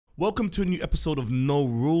Welcome to a new episode of No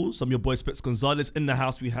Rules. I'm your boy Gonzalez. In the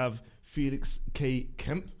house we have Felix K.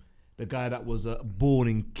 Kemp, the guy that was born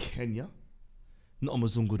in Kenya, not a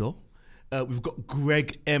Mzungu though. We've got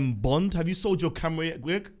Greg M. Bond. Have you sold your camera yet,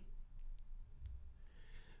 Greg?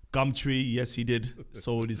 Gumtree, yes he did,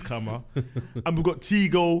 sold his camera. And we've got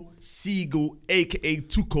Tego, Sigel, aka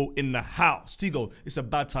Tuko in the house. Tego, it's a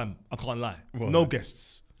bad time, I can't lie. Why? No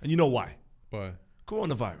guests. And you know why? Why?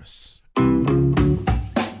 Coronavirus.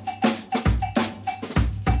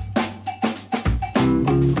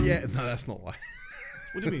 Yeah, no, that's not why.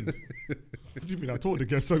 What do you mean? What do you mean? I told the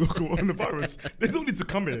guests I got coronavirus. They don't need to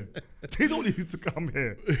come here. They don't need to come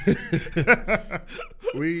here.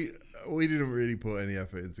 We didn't really put any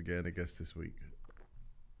effort into getting a guest this week.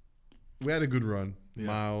 We had a good run. Yeah.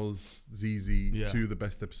 Miles, ZZ, two of the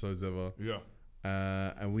best episodes ever. Yeah.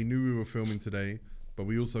 And we knew we were filming today, but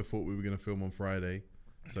we also thought we were going to film on Friday.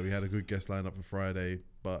 So we had a good guest lined up for Friday,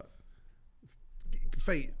 but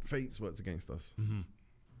fate's worked against us. Mm-hmm.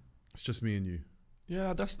 It's just me and you.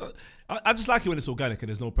 Yeah, that's not. I just like it when it's organic and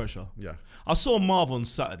there's no pressure. Yeah. I saw Marv on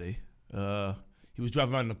Saturday. He was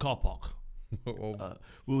driving around in the car park.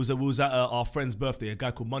 We was at our friend's birthday. A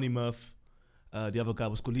guy called Money Murph. The other guy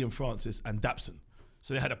was called Liam Francis and Dapson.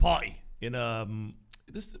 So they had a party in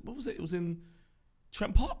what was it? It was in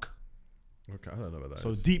Trent Park. Okay, I don't know about that.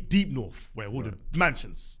 So deep north, where all the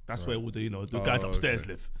mansions. That's where all the the guys upstairs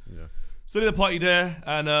live. Yeah. So they had a party there,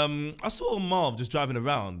 and I saw Marv just driving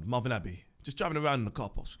around, Marvin Abbey, just driving around in the car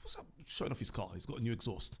park. What's up? Showing off his car. He's got a new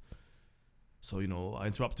exhaust. So, I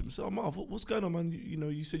interrupted him. I said, Marv, what's going on, man?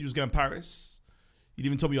 You said you was going to Paris. You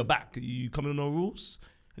didn't even tell me you're back. Are you coming on No Rules?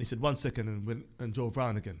 And he said, 1 second, and went and drove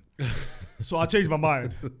round again. So I changed my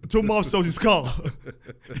mind. Until Marv sells his car,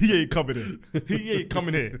 he ain't coming in. He ain't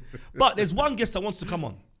coming here. But there's one guest that wants to come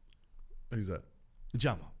on. Who's that?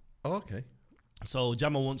 Jammer. Oh, okay. So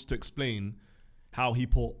Jammer wants to explain how he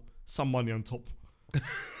put some money on top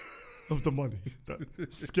of the money that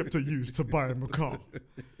Skepta used to buy him a car.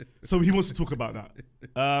 So he wants to talk about that.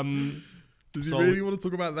 Does he really want to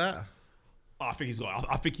talk about that? I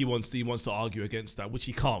think he wants to argue against that, which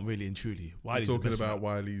he can't really and truly. Wiley's talking about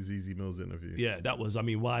Wiley's ZZ Mills interview. Yeah, that was.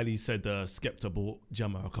 Wiley said Skepta bought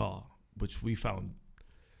Jammer a car, which we found.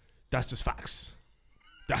 That's just facts.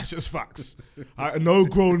 That's just facts. No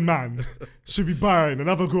grown man should be buying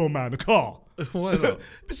another grown man a car. Why not?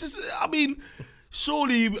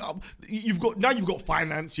 Surely you've got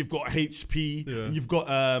finance, you've got HP, and you've got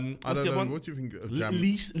I don't know. What do you think of Jammer?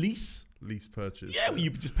 Lease purchase. Yeah, well,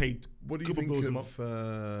 you just paid. What do you think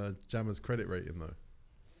of Jammer's credit rating though?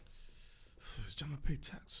 Does Jammer pay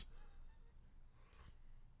tax?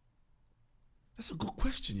 That's a good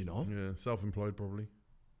question, Yeah, self-employed probably.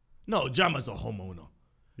 No, Jammer's a homeowner.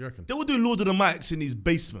 You reckon? They were doing Lord of the Mics in his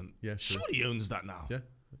basement. Yeah, sure. Surely he owns that now. Yeah.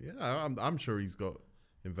 I'm sure he's got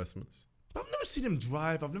investments. But I've never seen him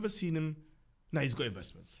drive. I've never seen him. No, he's got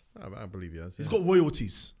investments. I believe he has. He's got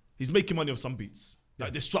royalties. He's making money off some beats,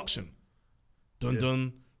 like Destruction. Dun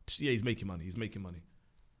dun. Yeah, he's making money.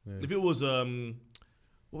 Yeah. If it was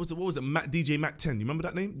what was it? DJ Mac 10. You remember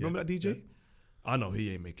that name? Remember that DJ? Yeah. I know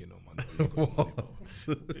he ain't making no money.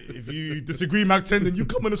 If you disagree, Mac 10, then you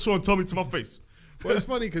come on the show and tell me to my face. Well, it's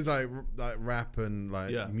funny because like rap and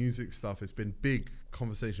music stuff, it's been big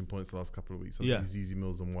conversation points the last couple of weeks. Obviously, ZZ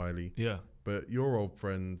Mills and Wiley. Yeah. But your old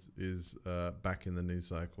friend is back in the news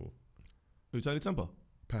cycle. Who's Tiny Temper?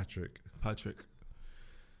 Patrick.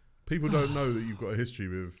 People don't know that you've got a history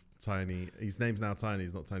with Tiny. His name's now Tiny.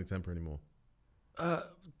 He's not Tiny Temper anymore.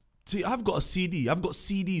 See, I've got a CD. I've got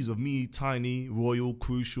CDs of me, Tiny, Royal,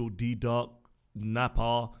 Crucial, D-Duck,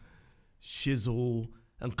 Napa, Shizzle,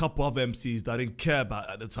 and a couple other MCs that I didn't care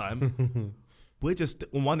about at the time. We're just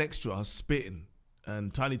on one extra spitting.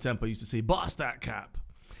 And Tiny Temper used to say, "Bust that cap."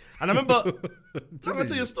 And I remember, I'm going to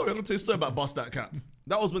tell you a story. About Bust That Cap.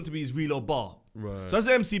 That was meant to be his reload bar. Right. So as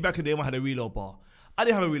the MC back in the day, I had a reload bar. I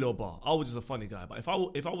didn't have a reload bar. I was just a funny guy. But if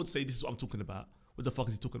I would say this is what I'm talking about, what the fuck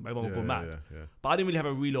is he talking about? Everyone would go mad. Yeah. But I didn't really have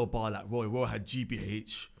a reload bar like Roy. Roy had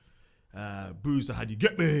GBH. Bruiser had You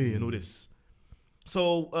Get Me and all this.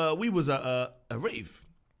 So we was at a rave.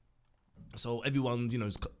 So everyone's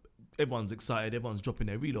excited. Everyone's dropping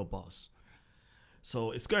their reload bars.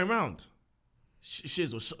 So it's going around.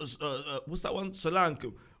 Shizzle, what's that one?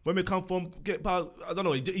 Solanke. When we come from, I don't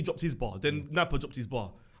know, he dropped his bar. Then Napa dropped his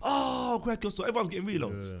bar. Oh, Greg, so everyone's getting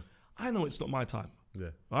reloads. Yeah. I know it's not my time. Yeah.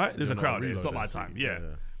 Right? There's a crowd here. It's not my time. Yeah.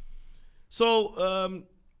 So,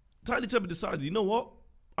 Tiny Temper decided, you know what?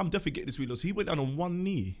 I'm definitely getting this reload. So he went down on one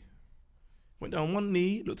knee.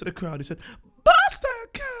 Looked at the crowd. He said, "Bust that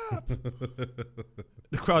cap."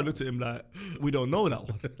 The crowd looked at him like, we don't know that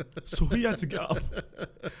one. So he had to get up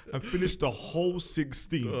and finished the whole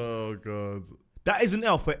 16. Oh, God. That is an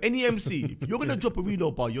L for any MC. If you're going to drop a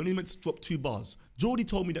reload bar, you're only meant to drop 2 bars. Jordy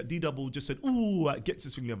told me that D-Double just said, ooh, that gets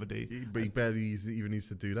this thing the other day. But he barely even needs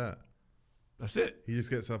to do that. That's it. He just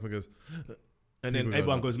gets up and goes... And then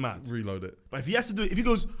everyone goes mad. Reload it. But if he has to do it, if he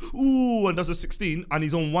goes, ooh, and does a 16, and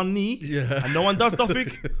he's on one knee, and no one does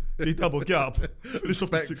nothing, D-Double, get up. Finish off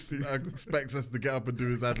the 16. Expects us to get up and do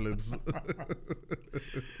his ad-libs.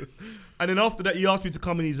 And then after that, he asked me to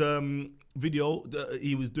come in his video.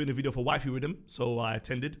 He was doing a video for Wifey Rhythm, so I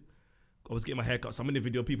attended. I was getting my haircut. So I'm in the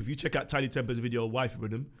video. People, if you check out Tiny Temper's video, Wifey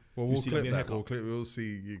Rhythm, well, we'll clip that. We'll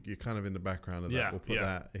see. You're kind of in the background of that. We'll put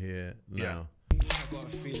that here now. I got a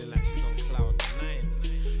feeling like she's on cloud 9.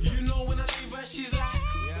 You know when I leave her, she's like,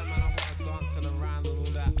 yeah, man, I want to dancing around and all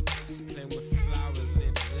that. Playing with flowers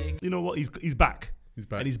in the lake. You know what? He's back. He's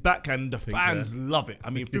back. And he's back, and the fans love it. I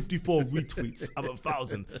mean, 54 retweets out of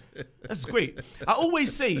 1,000. That's great. I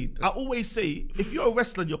always say, if you're a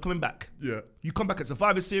wrestler and you're coming back, you come back at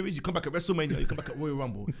Survivor Series, you come back at WrestleMania, you come back at Royal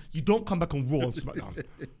Rumble. You don't come back on Raw and SmackDown.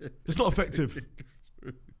 It's not effective.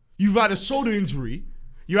 You've had a shoulder injury,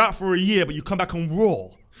 you're out for a year, but you come back on Raw.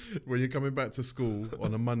 When you're coming back to school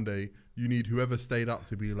on a Monday, you need whoever stayed up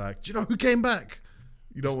to be like, do you know who came back?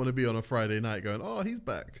 You don't want to be on a Friday night going, oh, he's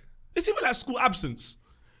back. It's even like school absence.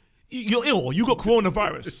 You're ill. You got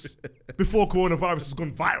coronavirus before coronavirus has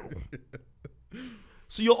gone viral.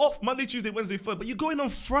 So you're off Monday, Tuesday, Wednesday, Thursday, but you're going on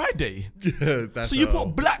Friday. Yeah, that's so you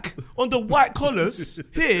put black on the white collars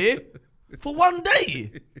here for one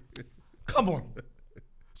day. Come on.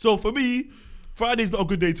 So for me, Friday's not a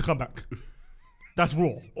good day to come back. That's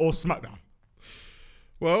Raw or SmackDown.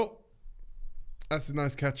 Well, that's a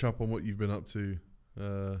nice catch up on what you've been up to.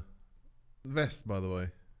 Vest, by the way.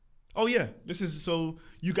 Oh yeah, this is, so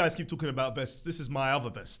you guys keep talking about vests. This is my other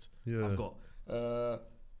vest I've got.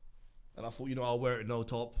 And I thought, I'll wear it no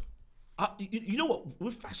top. You know what?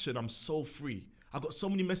 With fashion, I'm so free. I got so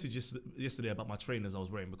many messages yesterday about my trainers I was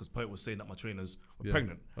wearing because Poet was saying that my trainers were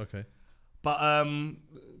pregnant. Okay. But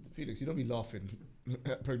Felix, you don't be laughing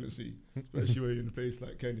at pregnancy, especially when you're in a place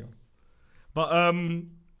like Kenya. But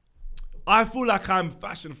I feel like I'm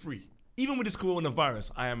fashion free. Even with this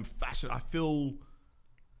coronavirus, I am fashion. I feel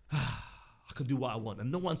I can do what I want,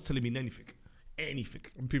 and no one's telling me anything.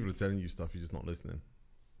 And people are telling you stuff, you're just not listening.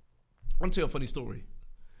 I'll tell you a funny story.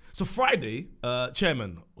 So Friday,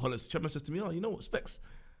 Chairman says to me, oh, you know what, Specs?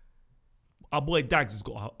 Our boy Dags has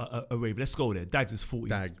got a rave. Let's go there. Dags is 40.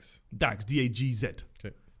 Dags, D-A-G-Z.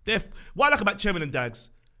 Okay. What I like about Chairman and Dags,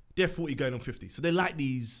 they're 40 going on 50. So they like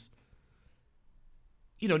these,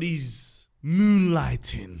 these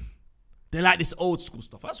moonlighting. They like this old school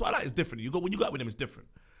stuff. That's what I like. It's different. When you go out with them, it's different.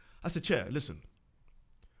 I said, Chair, listen,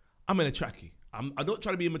 I'm in a trackie. I don't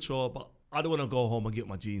try to be immature, but I don't want to go home and get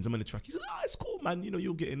my jeans. I'm in a trackie. He said, it's cool, man.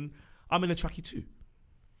 You'll get in. I'm in a trackie too.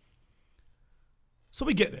 So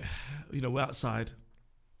we get there. We're outside.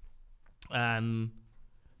 And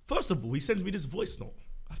first of all, he sends me this voice note.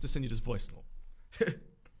 I have to send you this voice note.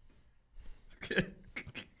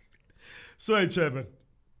 Sorry, Chairman.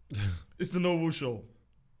 It's the No Rule Show.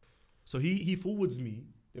 So he forwards me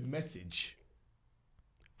the message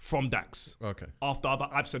from Dax. Okay. After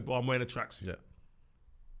I've said, bro, I'm wearing a tracksuit. Yeah.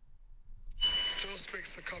 Tell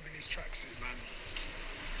Specs to come in his tracksuit, man.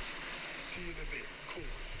 See you in a bit. Cool.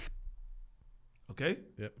 Okay?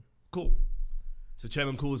 Yep. Cool. So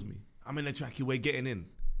Chairman calls me. I'm in a trackie, we're getting in.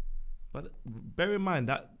 But bear in mind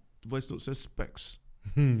that voice note says Specs.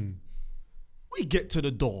 We get to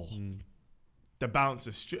the door. The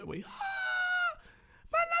bouncer straight away.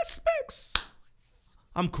 Man, that's Specs.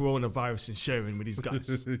 I'm coronavirus and sharing with these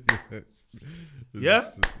guys. Yeah?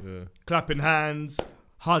 Clapping hands,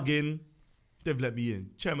 hugging. They've let me in.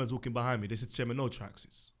 Chairman's walking behind me. They said, Chairman, no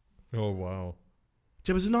tracksuits. Oh, wow.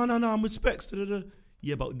 Chairman says, no, I'm with Specs. Da-da-da.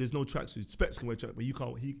 Yeah, but there's no tracksuits. Specs can wear tracksuit, but you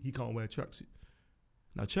can't. He can't wear a tracksuit.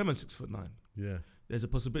 Now, Chairman's 6'9". Yeah. There's a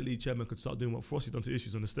possibility Chairman could start doing what Frosty done to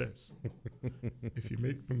Issues on the stairs. If you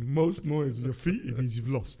make the most noise with your feet, it means you've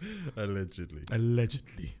lost. Allegedly.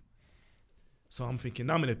 So I'm thinking,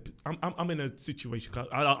 I'm in a situation.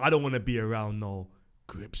 I don't want to be around no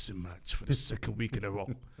grips and match for the second week in a row.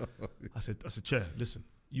 I said, Chair, listen,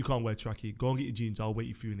 you can't wear trackie. Go and get your jeans. I'll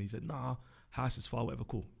wait for you. And he said, nah, house is far, whatever,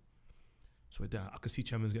 cool. So with that, I could see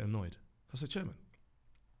Chairman's getting annoyed. I said, Chairman,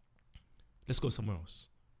 let's go somewhere else.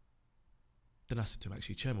 Then I said to him,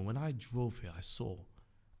 actually, Chairman, when I drove here, I saw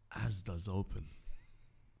Asda's open.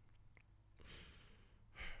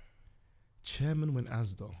 Chairman went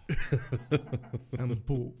Asda and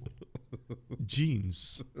bought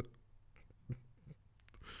jeans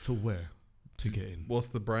to wear to get in. What's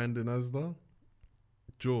the brand in Asda?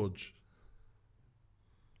 George.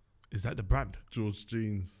 Is that the brand? George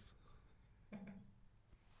Jeans.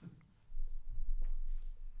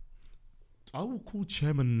 I will call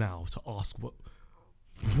chairman now to ask what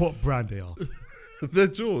brand they are. They're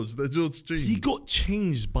George Jeans. He got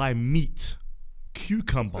changed by meat,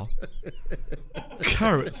 cucumber,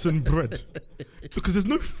 carrots and bread because there's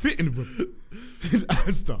no fitting room in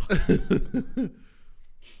Asda.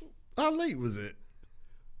 How late was it?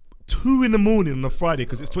 2 in the morning on a Friday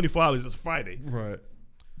because it's 24 hours, it's Friday. Right.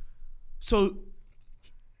 So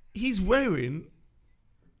he's wearing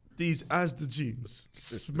these Asda jeans,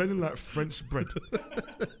 smelling like French bread.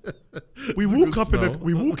 we walk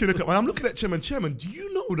in the club, and I'm looking at Chairman, do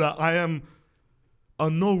you know that I am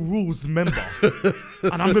a no rules member?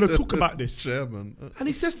 And I'm going to talk about this. Chairman. And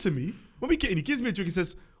he says to me, when we get in, he gives me a drink, he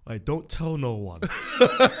says, "I don't tell no one."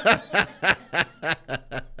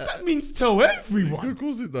 That means tell everyone. Of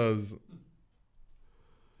course it does.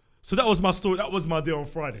 So that was my story. That was my day on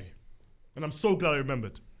Friday. And I'm so glad I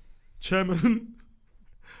remembered. Chairman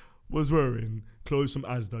was wearing clothes from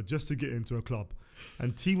Asda just to get into a club.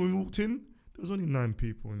 And when we walked in, there was only 9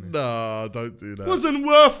 people in there. Nah, don't do that. It wasn't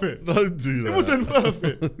worth it. Don't do that. It wasn't worth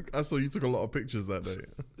it. I saw you took a lot of pictures that day.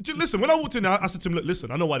 Listen, when I walked in there, I said to him, "Look,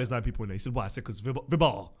 listen, I know why there's 9 people in there." He said, "Why?" I said, "Because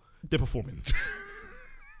Vibar, they're performing."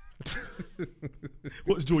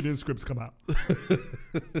 Watch Jordan scripts come out.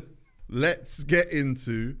 Let's get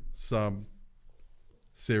into some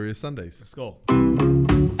Serious Sundays. Let's go.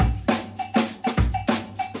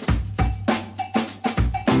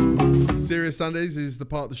 Serious Sundays is the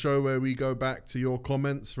part of the show where we go back to your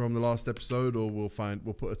comments from the last episode, or we'll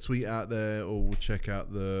put a tweet out there, or we'll check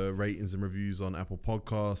out the ratings and reviews on Apple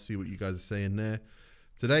Podcasts, see what you guys are saying there.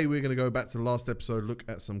 Today we're going to go back to the last episode, look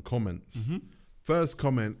at some comments. Mm-hmm. First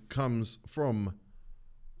comment comes from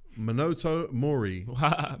Manoto Mori.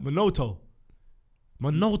 Mumto.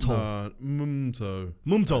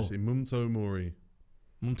 Actually, Mumto Mori.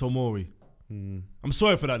 Mumto Mori. I'm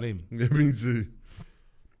sorry for that name. Yeah, me too.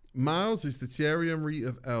 Miles is the Thierry Henry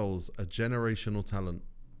of L's, a generational talent.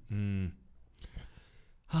 You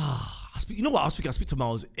know what? I speak to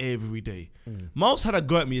Miles every day. Miles had a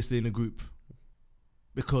go at me yesterday in the group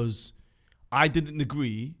because I didn't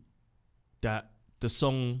agree that the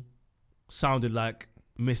song sounded like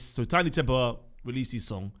Mist. So Tiny Temper released his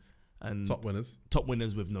song and Top winners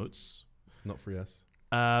with notes, not free S.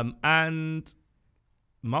 And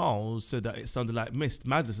Miles said that it sounded like Mist.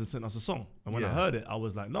 Madison sent us a song, and when I heard it, I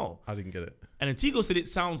was like, no, I didn't get it. And then Tego said it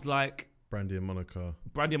sounds like Brandy and Monica,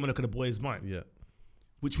 The Boy Is Mine. Yeah,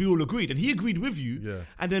 which we all agreed, and he agreed with you. Yeah,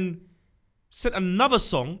 and then sent another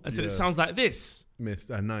song and said it sounds like this.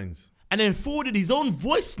 Mist and Nines. And then forwarded his own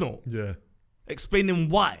voice note. Yeah. Explaining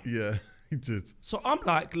why. Yeah, he did. So I'm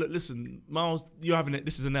like, look, listen, Miles, you're having it.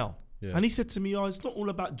 This is an L. Yeah. And he said to me, "Oh, it's not all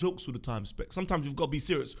about jokes all the time, Spec. Sometimes you've got to be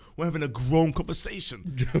serious. We're having a grown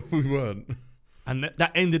conversation." We weren't. And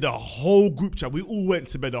that ended a whole group chat. We all went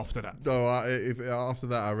to bed after that. No, after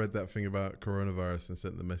that, I read that thing about coronavirus and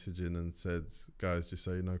sent the message in and said, "Guys, just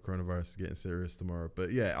so you know, coronavirus is getting serious tomorrow."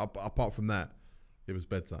 But yeah, apart from that, it was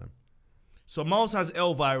bedtime. So Miles has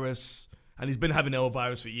L virus, and he's been having L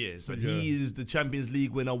virus for years. And he is the Champions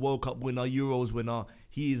League winner, World Cup winner, Euros winner.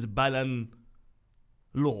 He is Ballon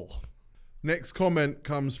d'Or. Next comment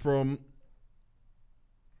comes from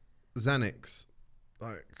Xanix.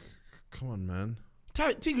 Like, come on, man.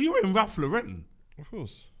 Tego, you were in Ralph Lauren. Of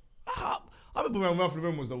course. I remember when Ralph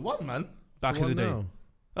Lauren was the one, man. Back in the day. Now.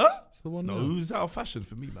 Huh? It's the one No, now. it was out of fashion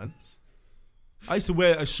for me, man. I used to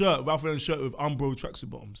wear a shirt, Ralph Lauren shirt with Umbro tracksuit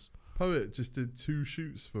bottoms. Poet just did 2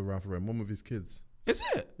 shoots for Ralph Lauren, one with his kids. Is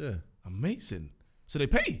it? Yeah. Amazing. So they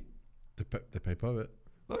pay? They pay Poet.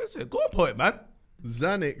 What is it? Go on, Poet, man.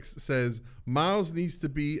 Xanix says, Miles needs to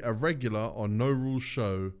be a regular on No Rules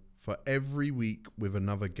show for every week with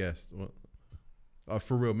another guest. What?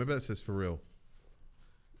 For real. Maybe that says for real.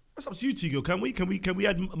 That's up to you, Tego. Can we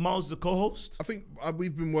add Miles as a co-host? I think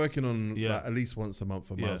we've been working on like, at least once a month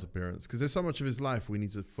for Miles' appearance because there's so much of his life we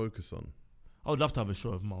need to focus on. I would love to have a show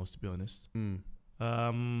of Miles, to be honest. And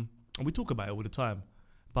we talk about it all the time,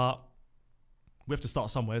 but we have to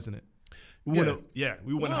start somewhere, isn't it? We want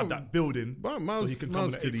to have that building. Miles, so he can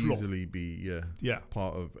Miles could easily be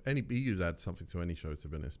part of any. He could add something to any show. To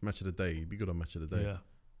be honest, Match of the Day, he'd be good on Match of the Day. Yeah,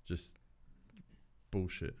 just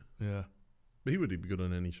bullshit. Yeah, but he would be good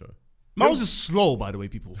on any show. Miles is slow, by the way,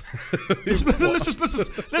 people. let's just put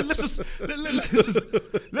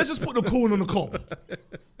the corn on the cob.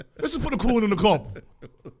 Let's just put the corn on the cob.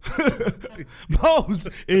 Miles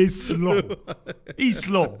is slow. He's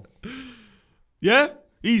slow. Yeah.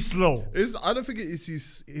 He's slow. I don't think it's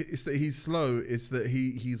that he's slow. It's that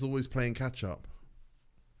he's always playing catch up.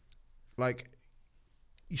 Like,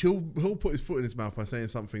 he'll put his foot in his mouth by saying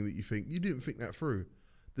something that you didn't think that through.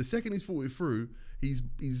 The second he's thought it through, he's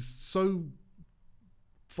so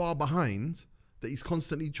far behind that he's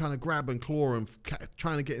constantly trying to grab and claw and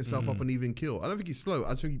trying to get himself up and even kill. I don't think he's slow.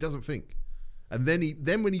 I just think he doesn't think. And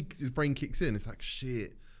then when his brain kicks in, it's like,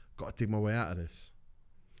 shit, got to dig my way out of this.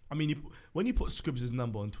 I mean, when you put Scribbs'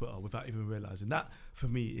 number on Twitter without even realising, that for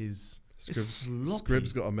me is sloppy.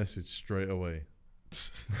 Scribbs got a message straight away.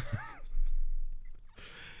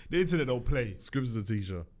 The internet don't play. Scribbs is a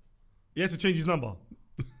teacher. He had to change his number.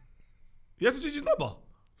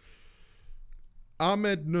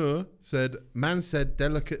 Ahmed Nur said, man said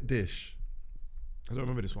delicate dish. I don't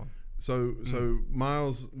remember this one. So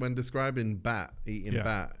Miles, when describing eating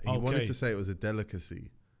bat, he wanted to say it was a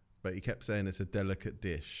delicacy, but he kept saying it's a delicate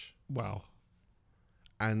dish. Wow.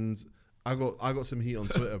 And I got some heat on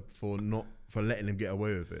Twitter for letting him get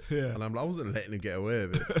away with it. Yeah. And I wasn't letting him get away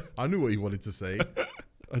with it. I knew what he wanted to say.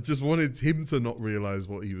 I just wanted him to not realise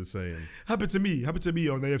what he was saying. Happened to me on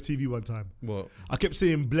AFTV one time. What? I kept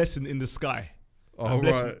saying blessing in the sky.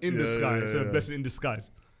 Blessing in the sky instead of blessing in disguise.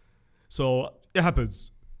 So it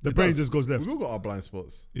happens. The brain just goes left. We've all got our blind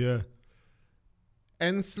spots. Yeah.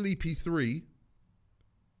 Sleepy3.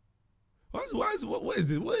 What is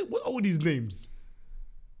this? What are all these names?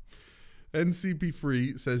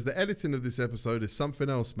 NCP3 says the editing of this episode is something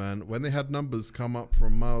else, man. When they had numbers come up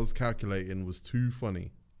from Miles calculating was too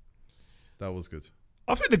funny. That was good.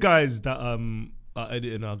 I think the guys that are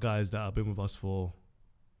editing are guys that have been with us for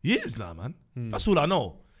years now, man. That's all I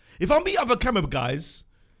know. If I meet other camera guys,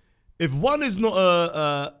 if one is not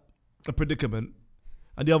a predicament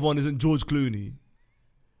and the other one isn't George Clooney,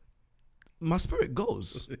 my spirit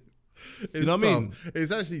goes. You know what I mean?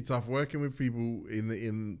 It's actually tough working with people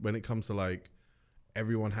in when it comes to like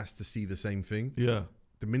everyone has to see the same thing. Yeah.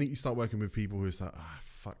 The minute you start working with people who it's like,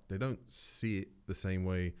 fuck, they don't see it the same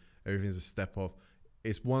way. Everything's a step off.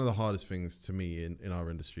 It's one of the hardest things to me in our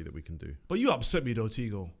industry that we can do. But you upset me though,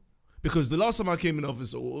 Tego. Because the last time I came in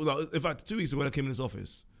office, or in fact 2 weeks ago when I came in this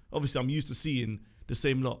office, obviously I'm used to seeing the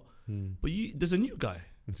same lot. But there's a new guy.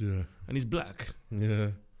 Yeah. And he's black.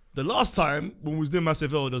 Yeah. The last time when we was doing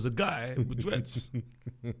Massive L, there was a guy with dreads.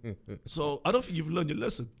 So I don't think you've learned your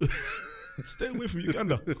lesson. Stay away from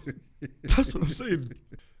Uganda. That's what I'm saying.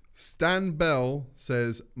 Stan Bell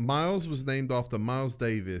says, Miles was named after Miles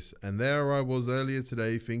Davis, and there I was earlier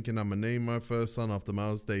today thinking I'm going to name my first son after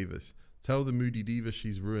Miles Davis. Tell the Moody Diva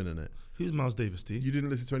she's ruining it. Who's Miles Davis, T? You didn't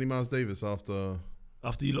listen to any Miles Davis after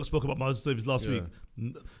you lot spoke about Miles Davis last week?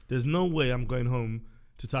 There's no way I'm going home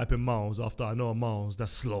to type in Miles after I know a Miles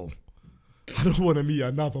that's slow. I don't want to meet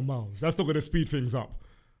another Miles. That's not going to speed things up.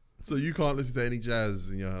 So you can't listen to any jazz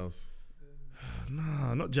in your house?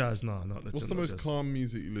 Nah, not jazz. Nah, What's the most calm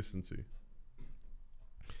music you listen to?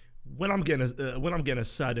 When I'm getting a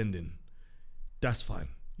sad ending, that's fine.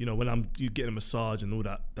 You know, when you getting a massage and all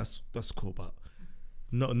that, that's cool. But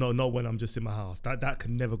no, when I'm just in my house, that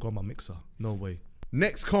can never go on my mixer. No way.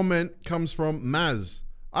 Next comment comes from Maz.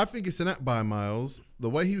 I think it's an act by Miles. The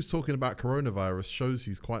way he was talking about coronavirus shows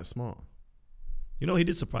he's quite smart. You know, he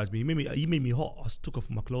did surprise me. He made me hot. I took off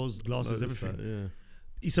my clothes, glasses, everything. That, yeah.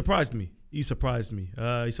 He surprised me. He surprised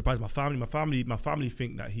my family. My family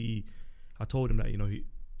think that I told him that, you know,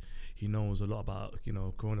 he knows a lot about, you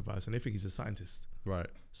know, coronavirus, and they think he's a scientist. Right.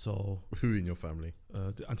 So who in your family?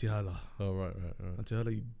 Auntie Hala. Oh, right. Auntie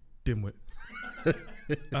Hala, you dimwit.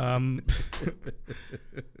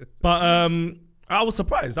 But I was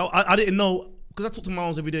surprised. I didn't know, because I talk to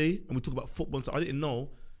Miles every day and we talk about football, so I didn't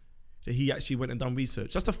know that he actually went and done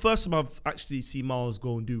research. That's the first time I've actually seen Miles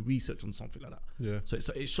go and do research on something like that. Yeah. So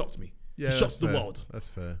it shocked me. Yeah, it shocked the world. That's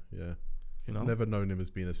fair. Yeah. You know, never known him as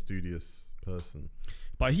being a studious person.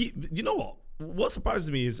 But you know what? What surprises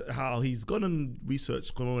me is how he's gone and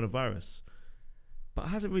researched coronavirus, but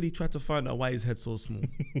hasn't really tried to find out why his head's so small.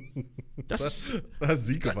 That's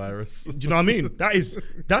Zika virus. Do you know what I mean?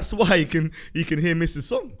 That's why he can hear Mrs.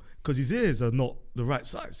 Song, because his ears are not the right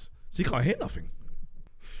size, so he can't hear nothing.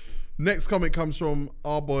 Next comment comes from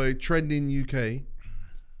our boy Trending UK.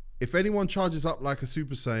 If anyone charges up like a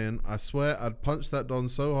Super Saiyan, I swear I'd punch that Don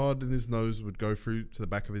so hard in his nose would go through to the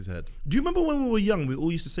back of his head. Do you remember when we were young, we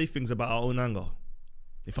all used to say things about our own anger?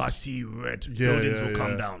 If I see red, buildings will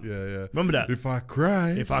come down. Yeah. Remember that? If I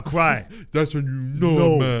cry, that's when you know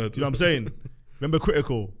I'm mad. Do you know what I'm saying? Remember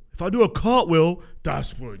Critical? If I do a cartwheel,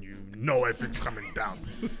 that's when you know everything's coming down.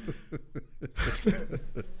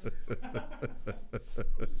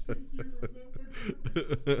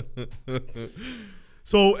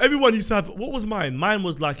 So everyone used to have, what was mine? Mine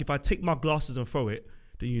was like, if I take my glasses and throw it,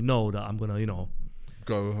 then you know that I'm gonna, you know,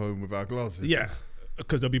 go home without glasses. Yeah.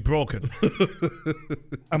 Because they'll be broken.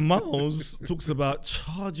 And Miles talks about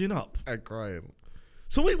charging up. And crying.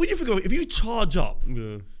 So when you think of it, if you charge up,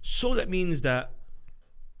 Yeah. sure that means that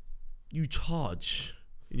you charge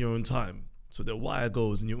in your own time. So the wire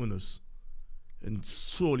goes in your unus. And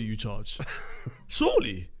surely you charge.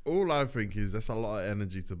 Surely. All I think is that's a lot of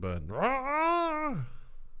energy to burn.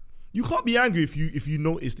 You can't be angry if you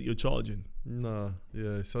notice that you're charging. No,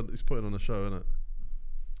 yeah, so it's putting on a show, isn't it?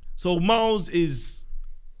 So Miles is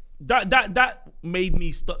that made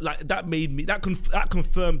me that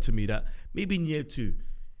confirmed to me that maybe in year 2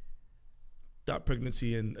 that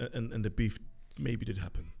pregnancy and the beef maybe did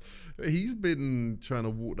happen. He's been trying to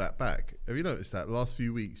walk that back. Have you noticed that last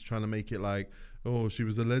few weeks, trying to make it like, oh, she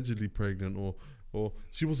was allegedly pregnant, or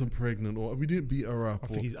she wasn't pregnant, or we didn't beat her up. I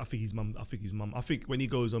think his mum. I think when he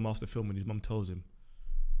goes home after filming, his mum tells him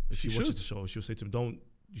if she watches the show, she'll say to him,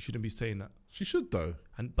 you shouldn't be saying that. She should though.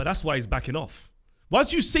 But that's why he's backing off.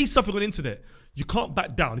 Once you say something on the internet, you can't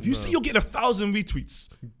back down. If you say you're getting 1,000 retweets,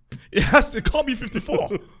 it can't be 54.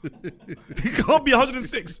 It can't be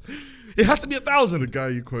 106. It has to be 1,000. The guy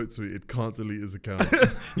you quote tweeted can't delete his account.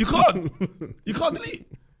 You can't delete.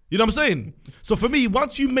 You know what I'm saying? So for me,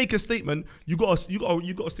 once you make a statement, you gotta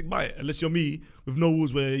stick by it. Unless you're me with no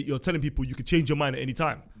rules where you're telling people you can change your mind at any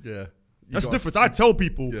time. Yeah. That's the difference. I tell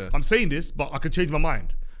people Yeah. I'm saying this, but I can change my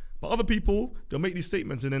mind. But other people, they'll make these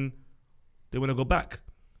statements and then they want to go back.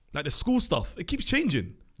 Like the school stuff, it keeps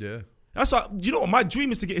changing. Yeah. That's why, you know what? My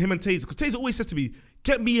dream is to get him and Taser. Because Taser always says to me,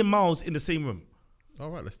 get me and Miles in the same room. All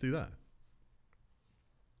right, let's do that.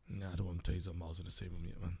 Nah, I don't want Taser and Miles in the same room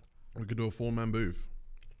yet, man. We could do a 4-man booth.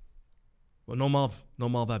 Well, no Marv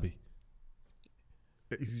Abbey.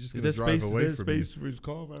 He's just Is going there to drive away space from for his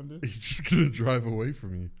car around there? He's just going to drive away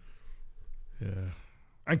from you. Yeah.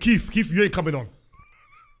 And Keith, you ain't coming on.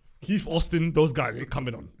 Keith, Austin, those guys ain't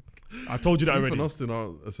coming on. I told you that Keith already. and Austin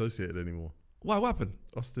aren't associated anymore. Why? What happened?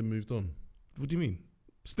 Austin moved on. What do you mean?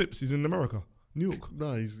 Snips, he's in America, New York.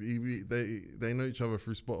 No, they know each other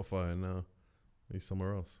through Spotify, and now he's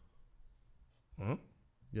somewhere else. Huh?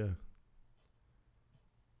 Yeah.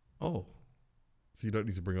 Oh. So you don't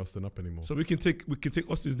need to bring Austin up anymore. So we can take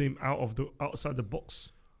Austin's name outside the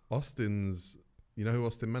box. Austin's, you know who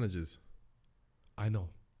Austin manages? I know.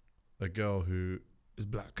 A girl who Is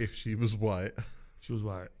black. if she was white. She was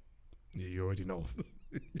white. Yeah, you already know.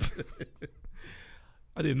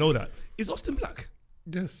 I didn't know that. Is Austin black?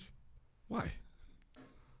 Yes. Why?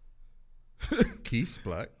 Keith's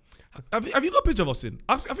black. Have you got a picture of Austin?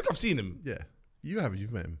 I think I've seen him. Yeah.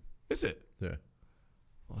 You've met him. Is it? Yeah.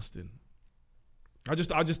 Austin. I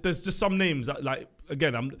just there's just some names that, like,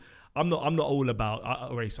 again, I'm not all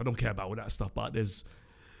about race. I don't care about all that stuff, but there's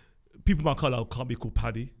people my colour can't be called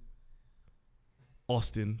Paddy,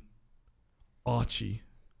 Austin, Archie.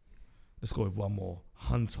 Let's go with one more.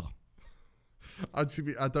 Hunter. I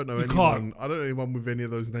don't know You anyone. can't. I don't know anyone with any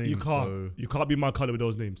of those names. You can't. So You can't be my colour with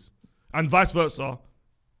those names. And vice versa.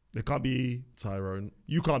 There can't be. Tyrone.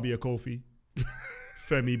 You can't be a Kofi.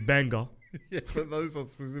 Femi Benga. Yeah, but those are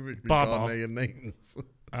specifically Baba. Ghanaian names.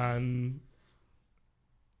 And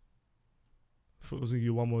I thought I was gonna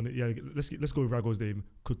give one more. Yeah, let's go with Rago's name,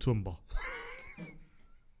 Kutumba.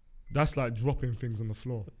 That's like dropping things on the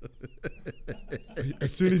floor.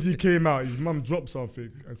 As soon as he came out, his mum dropped something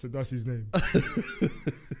and said that's his name.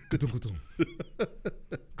 Kutum.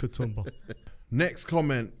 Kutumba. Next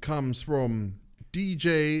comment comes from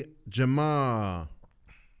DJ Jamar.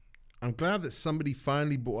 I'm glad that somebody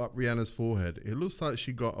finally brought up Rihanna's forehead. It looks like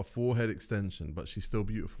she got a forehead extension, but she's still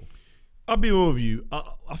beautiful. I'll be real with you.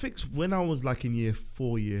 I think when I was like in year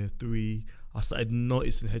 4, year 3, I started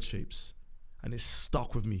noticing head shapes, and it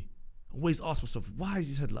stuck with me. I always ask myself, why is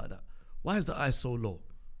his head like that? Why is the eyes so low?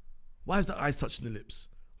 Why is the eyes touching the lips?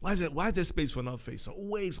 Why is there space for another face? I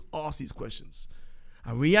always ask these questions.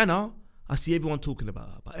 And Rihanna, I see everyone talking about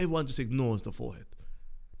her, but everyone just ignores the forehead.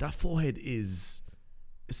 That forehead is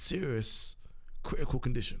a serious critical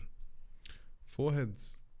condition.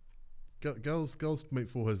 Foreheads. Girls make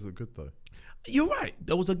foreheads look good though. You're right.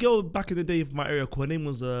 There was a girl back in the day from my area. Her name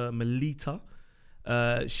was Melita.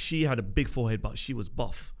 She had a big forehead, but she was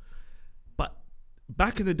buff. But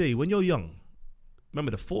back in the day, when you're young,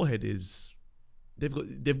 remember the forehead is they've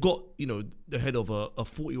got the head of a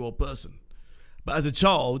 40-year-old person. But as a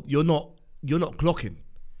child, you're not clocking.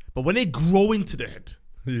 But when they grow into the head,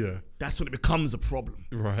 Yeah. that's when it becomes a problem.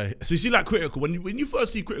 Right. So you see, like Critical, when you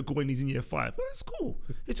first see Critical when he's in year 5, that's cool.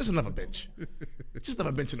 It's just another bench. It's just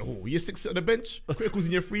another bench in the hall. Year 6 sitting on the bench, Critical's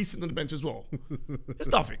in year 3 sitting on the bench as well. It's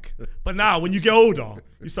nothing. But now, when you get older,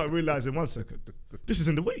 you start realizing, 1 second, this is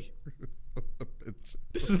in the way.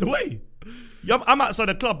 This is the way. I'm outside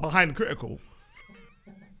the club behind Critical.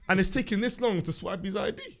 and it's taking this long to swipe his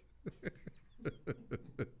ID.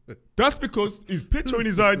 That's because his picture in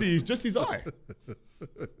his ID is just his eye.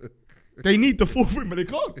 They need the full thing, but they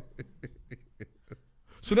can't.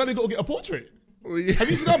 So now they got to get a portrait. Have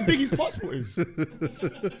you seen how big his passport is?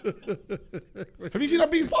 Have you seen how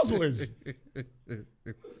big his passport is?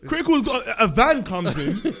 Critical's got a van comes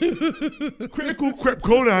in. Critical, Crep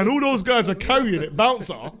Corner, and all those guys are carrying it.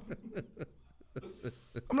 Bouncer.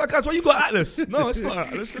 I'm like, guys, why you got Atlas? No, it's not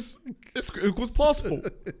Atlas. It's Critical's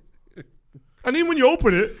passport. And then when you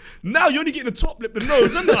open it, now you're only getting the top lip, the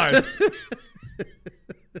nose, and the eyes.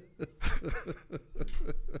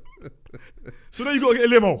 So now you got to get a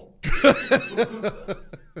limo.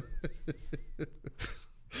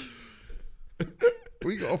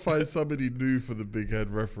 We got to find somebody new for the big head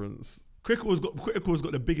reference. Critical's got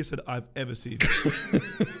the biggest head I've ever seen.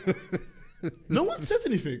 No one says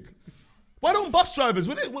anything. Why don't bus drivers,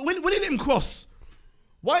 when they let him cross,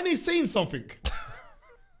 why aren't they saying something?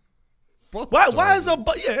 Why is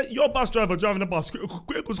your bus driver driving a bus,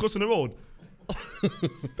 Critical's crossing the road?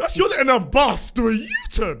 You're letting a bus do a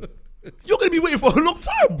U-turn. You're going to be waiting for a long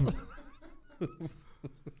time.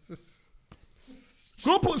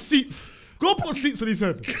 Go put seats. Go put seats on his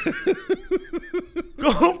head.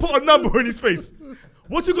 Go put a number in his face.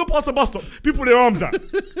 Once you go past a bus stop, people with their arms out.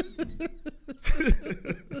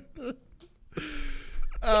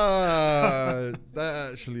 That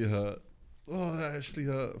actually hurt. Oh, that actually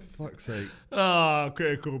hurt. For fuck's sake.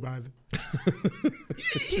 Critical, man.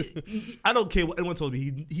 I don't care what anyone told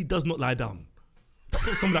me. He does not lie down. That's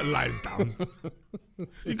not someone that lies down.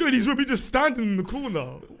 You go in his room, he's just standing in the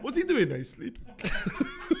corner. What's he doing there? He's sleeping.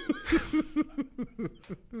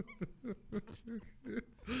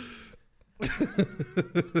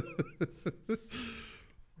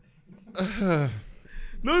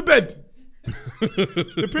 No bed.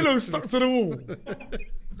 The pillow's stuck to the wall.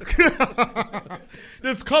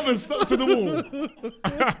 There's covers stuck to the wall.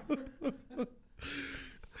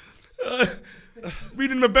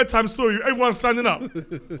 Reading the bedtime story, everyone's standing up.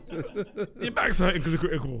 Your back's hurting because of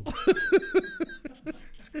Critical.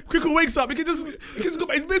 Critical wakes up, he can just go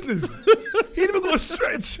about his business. He ain't even got a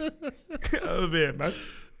stretch. Get over here, man.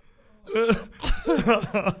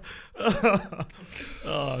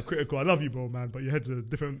 Critical, I love you, bro, man, but your head's a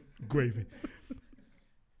different gravy.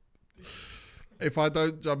 If I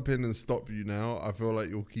don't jump in and stop you now, I feel like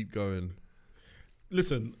you'll keep going.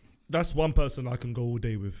 Listen, that's one person I can go all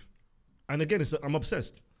day with. And again, I'm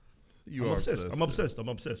obsessed. I'm obsessed. I'm obsessed. I'm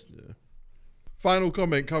obsessed. Yeah. Final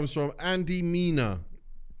comment comes from Andy Mina.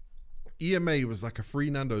 EMA was like a free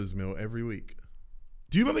Nando's meal every week.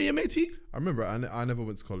 Do you remember EMA, T? I remember. I never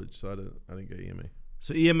went to college, so I didn't get EMA.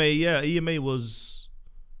 So EMA was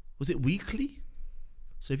it weekly?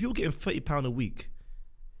 So if you're getting £30 a week,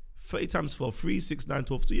 30 times 4, 3, 6, 9,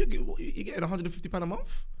 12. So you're getting £150 a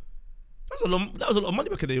month? That was a lot of money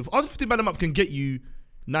back in the day. £150 a month can get you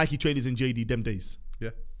Nike trainers and JD them days.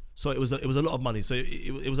 Yeah. So it was a lot of money. So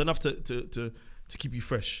it was enough to keep you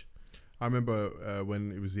fresh. I remember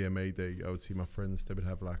when it was EMA day, I would see my friends. They would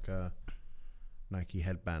have like a Nike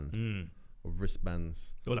headband or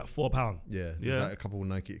wristbands. They were like £4. Yeah. There's like a couple of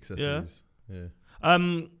Nike accessories. Yeah.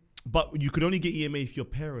 But you could only get EMA if your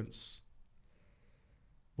parents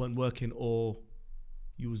weren't working or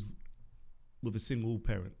you was with a single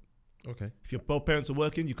parent. Okay. If your both parents are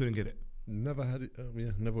working, you couldn't get it. Never had it.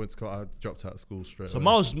 Never went to college. I dropped out of school straight So away.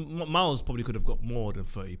 Miles probably could have got more than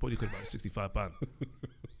 30. Probably could have got £65.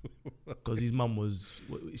 Because his mum was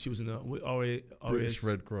in a British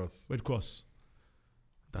Red Cross. Red Cross.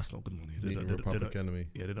 That's not good money. Republic Enemy.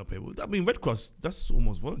 Yeah, they don't pay. I mean, Red Cross, that's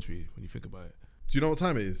almost voluntary when you think about it. Do you know what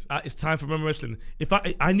time it is? It's time for Remember Wrestling. If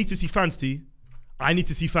I need to see fans, T. I need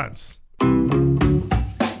to see fans.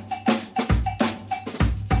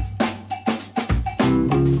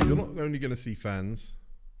 You're not only going to see fans,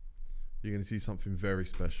 you're going to see something very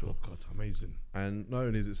special. Oh, God, amazing. And not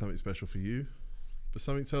only is it something special for you, but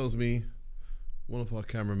something tells me one of our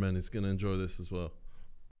cameramen is going to enjoy this as well.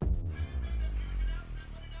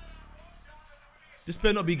 This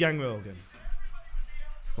better not be Gangrel again.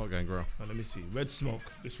 It's not Gangrel. Right, let me see. Red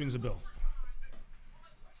Smoke. This rings a bell.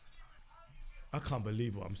 I can't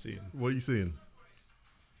believe what I'm seeing. What are you seeing?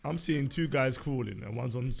 I'm seeing two guys crawling, and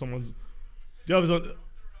one's on someone's. The other's on.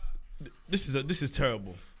 This is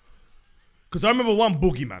terrible. Because I remember one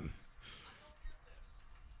boogeyman.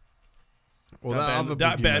 Well,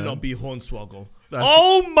 that better not be Hornswoggle.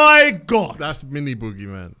 Oh my God! That's mini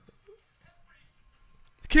boogeyman.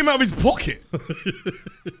 Came out of his pocket.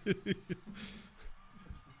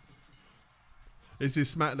 This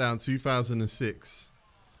is SmackDown 2006.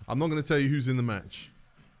 I'm not going to tell you who's in the match.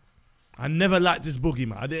 I never liked this boogie,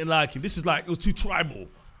 man. I didn't like him. This is like, it was too tribal.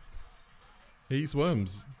 He eats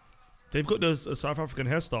worms. They've got those South African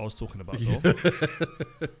hairstyle I was talking about, though.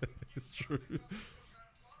 It's true.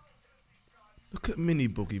 Look at Mini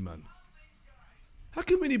Boogie, man. How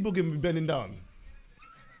can Mini Boogie be bending down?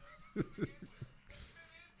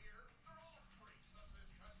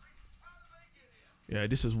 Yeah,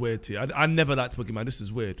 this is weird, T. I never liked Boogie, man. This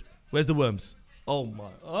is weird. Where's the worms? Oh, my.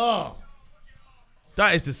 Oh.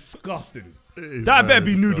 That is disgusting. That better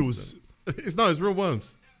be noodles. It's real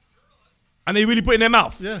worms. And they really put it in their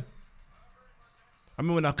mouth? Yeah. I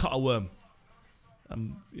remember when I cut a worm,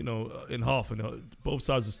 in half, and both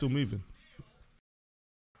sides are still moving.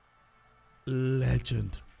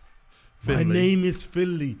 Legend. Finley. My name is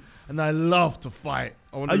Finley, and I love to fight.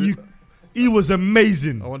 He was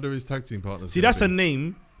amazing. I wonder who his tag team partners. See, that's a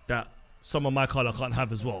name that some of my colour can't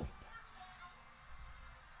have as well.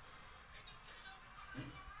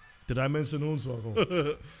 Did I mention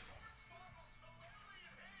Hornswoggle?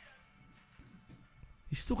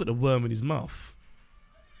 He's still got the worm in his mouth.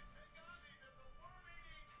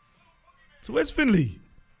 So where's Finley?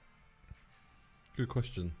 Good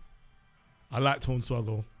question. I liked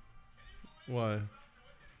Hornswoggle. Why?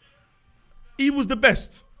 He was the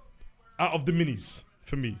best out of the minis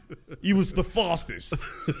for me. He was the fastest.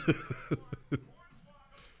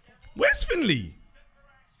 Where's Finley?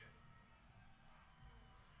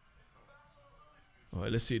 All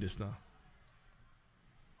right, let's see this now.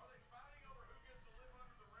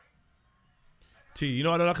 T, you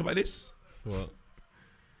know what I like about this? What?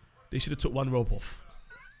 They should have took one rope off.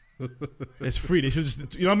 It's free. They should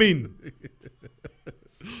just, you know what I mean?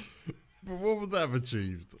 But what would that have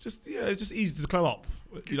achieved? Just it's just easy to climb up.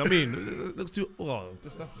 You know what I mean? It looks too. Oh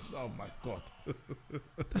my god,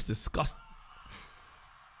 that's disgusting.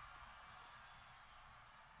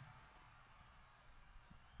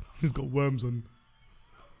 He's got worms on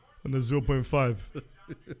the 0.5.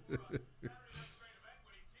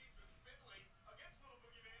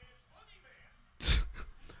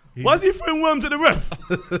 Why is he throwing worms at the ref?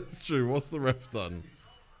 That's true. What's the ref done?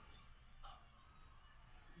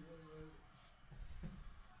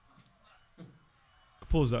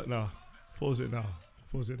 Pause that now. Pause it now.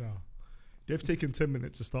 They've taken 10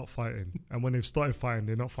 minutes to start fighting, and when they've started fighting,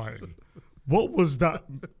 they're not fighting. What was that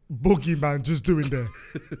boogeyman just doing there?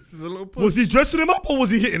 This is a little push. Was he dressing him up or was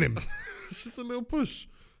he hitting him? It's just a little push.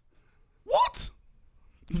 What?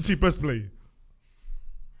 T, press play.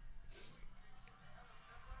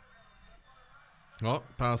 Oh,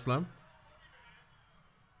 power slam.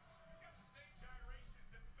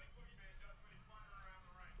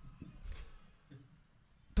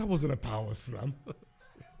 That wasn't a power slam.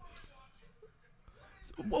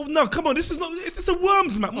 Well, no, come on. This is not. Is this a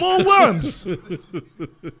worms, man? More worms.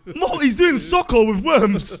 More. He's doing soccer with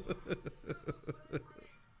worms.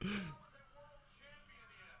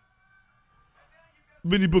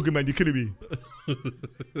 Vinny Booger, man, you're killing me.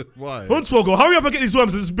 Why? Hornswoggle, hurry up and get these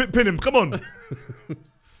worms and just pin him. Come on.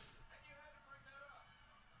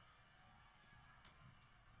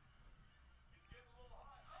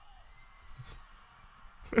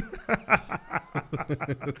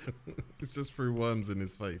 He just threw worms in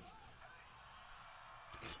his face.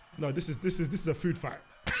 No, this is a food fight.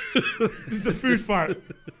 This is a food fight.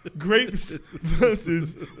 Grapes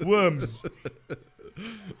versus worms.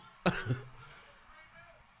 You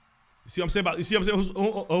see what I'm saying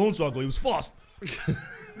Hornswoggle, he was fast.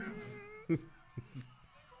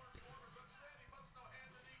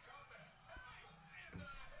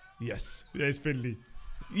 Yes, there's Finley.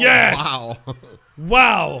 Yes! Oh, wow.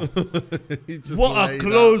 wow. He just What a laid out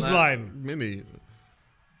clothesline. that Mini.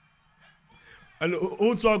 And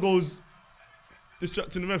Hornswoggle's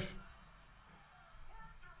distracting the ref.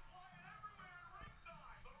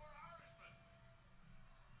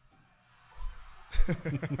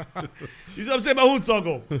 You see what I'm saying about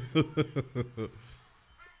Hornswoggle?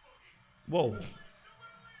 Whoa.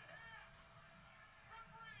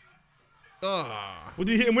 Ah, What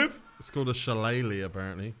did you hit him with? it's called a shillelagh,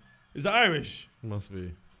 apparently. Is that Irish? Must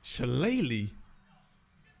be. Shillelagh.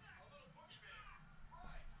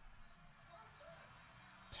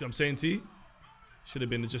 See what I'm saying, T? Should have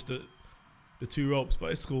been just the two ropes,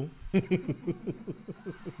 but it's cool.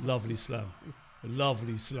 Lovely slam.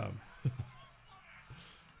 Lovely slam.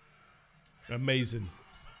 Amazing.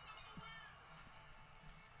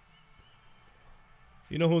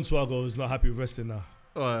 You know Hornswoggle is not happy with wrestling now.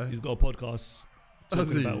 Oh, He's got a podcast Has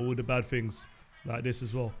talking he? about all the bad things like this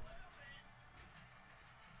as well.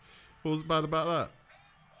 what was bad about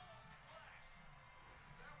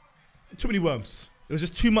that? Too many worms. There was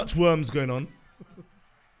just too much worms going on.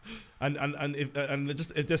 And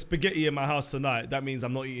if there's spaghetti in my house tonight, that means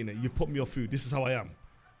I'm not eating it. You put me off food. This is how I am.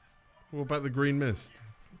 What about the green mist?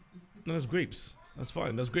 No, that's grapes. That's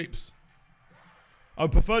fine. That's grapes. I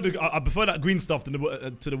prefer that green stuff than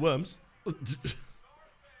to the worms. Look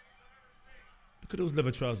at those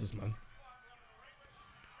leather trousers, man.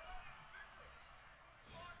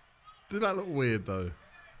 Did that look weird though?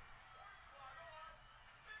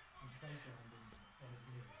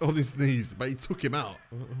 On his knees, but he took him out.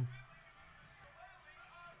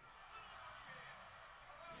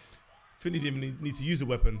 Finley didn't even need to use a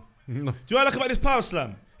weapon. No. Do you know what I like about this power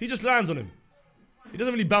slam? He just lands on him. He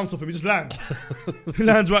doesn't really bounce off him. He just lands. He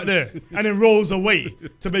lands right there and then rolls away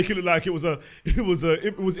to make it look like it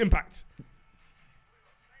was impact.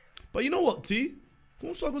 But you know what, T?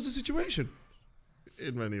 Hornswoggle's the situation.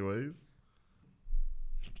 In many ways.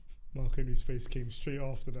 Mark Henry's face came straight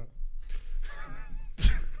after that.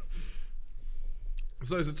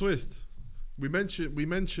 So it's a twist. We mentioned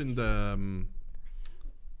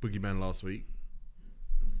Boogeyman last week,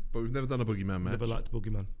 but we've never done a Boogeyman match. Never liked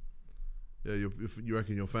Boogeyman. Yeah, you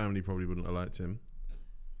reckon your family probably wouldn't have liked him.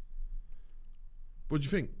 What do you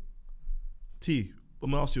think? T, I'm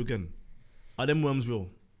gonna ask you again. Are them worms real?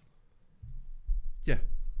 Yeah,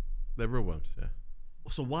 they're real worms. Yeah.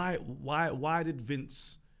 So why did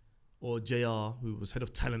Vince or JR, who was head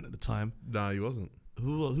of talent at the time? Nah, he wasn't.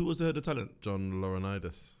 Who was the head of talent? John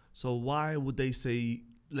Laurinaitis. So why would they say,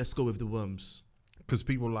 let's go with the worms? Because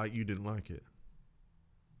people like you didn't like it.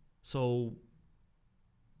 So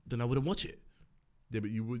then I wouldn't watch it. Yeah, but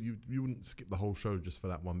you wouldn't skip the whole show just for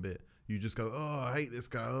that one bit. You just go, oh, I hate this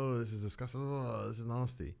guy. Oh, this is disgusting. Oh, this is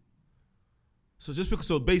nasty. So just because,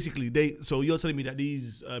 so basically, so you're telling me that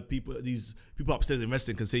these people upstairs in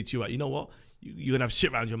wrestling can say to you, right, you know what, you're gonna have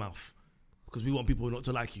shit around your mouth because we want people not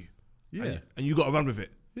to like you. Yeah, and you got to run with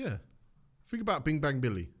it. Yeah. Think about Bing Bang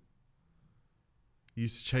Billy. He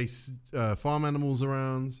used to chase farm animals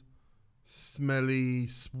around, smelly,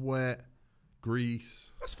 sweat,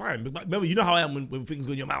 grease. That's fine. But remember, you know how I am when things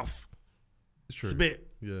go in your mouth. It's true. It's a bit.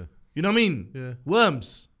 Yeah. You know what I mean? Yeah.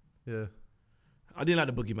 Worms. Yeah. I didn't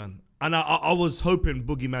like the Boogeyman. And I was hoping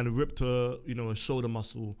Boogeyman ripped a shoulder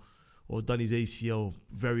muscle or done his ACL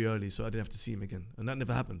very early so I didn't have to see him again. And that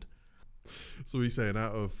never happened. So what are you saying,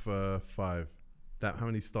 out of 5, how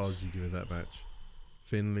many stars do you give that match?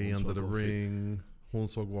 Finley under the ring,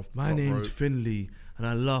 Hornswoggle off the My top name's rope. Finley, and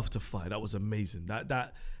I love to fight. That was amazing.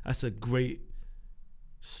 That's a great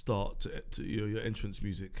start to your entrance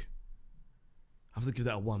music. I have to give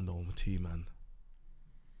that a 1 though, T, man.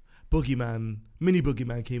 Boogeyman, mini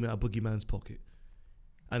Boogeyman came out of Boogeyman's pocket,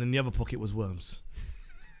 and in the other pocket was worms,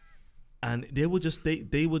 and they were just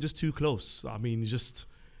too close. I mean, just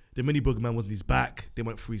the mini Boogeyman was on his back, they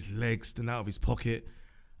went through his legs, then out of his pocket,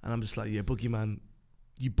 and I'm just like, yeah, Boogeyman,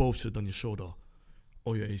 you both should have done your shoulder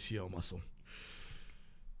or your ACL muscle.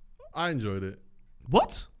 I enjoyed it.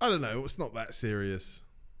 What? I don't know. It's not that serious.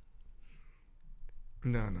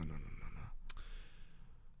 No.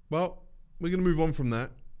 Well, we're going to move on from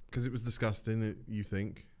that because it was disgusting, you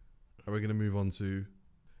think. Are we going to move on to...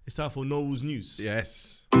 It's time for Noel's News.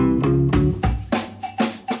 Yes.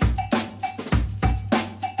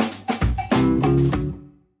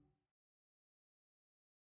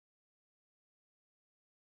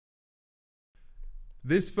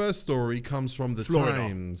 This first story comes from the Florida.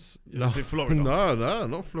 Times. Is it Florida? No,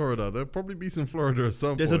 not Florida. There'll probably be some Florida at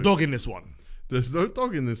some There's point. a dog in this one. There's no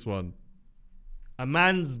dog in this one. A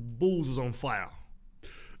man's balls was on fire.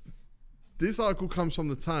 This article comes from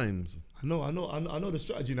the Times. I know the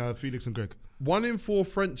strategy now of Felix and Greg. 1 in 4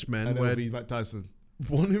 Frenchmen And wear Mike Tyson.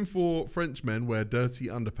 1 in 4 Frenchmen wear dirty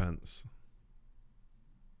underpants.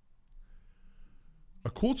 A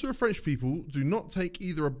quarter of French people do not take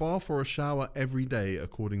either a bath or a shower every day,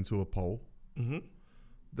 according to a poll. Mm-hmm.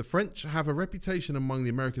 The French have a reputation among the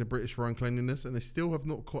American and British for uncleanliness, and they still have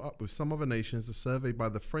not caught up with some other nations, a survey by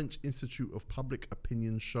the French Institute of Public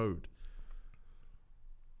Opinion showed.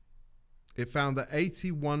 It found that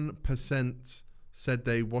 81% said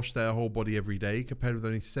they wash their whole body every day, compared with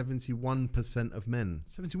only 71% of men.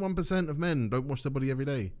 71% of men don't wash their body every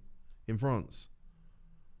day in France.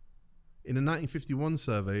 In a 1951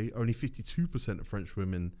 survey, only 52% of French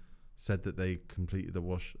women said that they completed the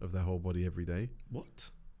wash of their whole body every day.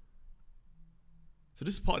 What? So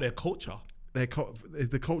this is part of their culture.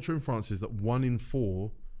 The culture in France is that 1 in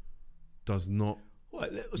 4 does not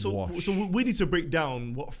wash. So we need to break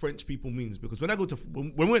down what French people means, because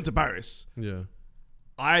when we went to Paris, Yeah.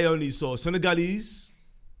 I only saw Senegalese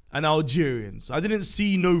and Algerians. I didn't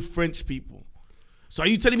see no French people. So are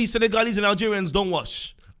you telling me Senegalese and Algerians don't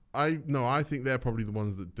wash? I think they're probably the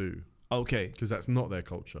ones that do. Okay. Because that's not their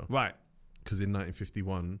culture. Right. Because in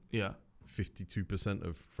 1951, Yeah. 52%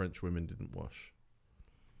 of French women didn't wash.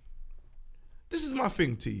 This is my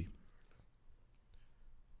thing, T.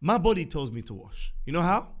 My body tells me to wash. You know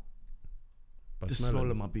how? By The smelling.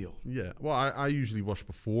 smell of my BO. Yeah. Well, I usually wash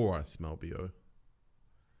before I smell BO.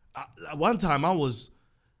 At one time, I was...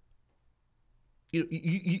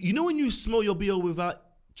 You know when you smell your BO without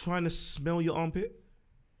trying to smell your armpit?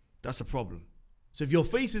 That's a problem. So if your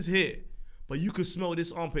face is here, but you can smell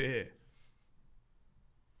this armpit here,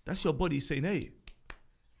 that's your body saying, hey,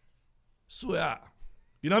 swear out.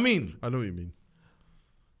 You know what I mean? I know what you mean.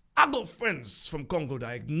 I got friends from Congo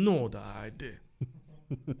that ignore that idea.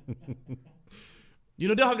 You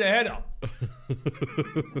know, they'll have their head up.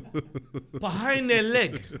 Behind their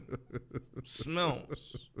leg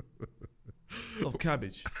smells of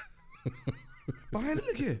cabbage. Behind the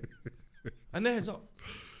leg here. And their head's up.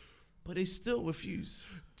 But they still refuse.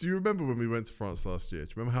 Do you remember when we went to France last year? Do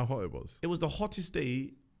you remember how hot it was? It was the hottest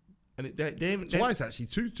day. And they Twice actually,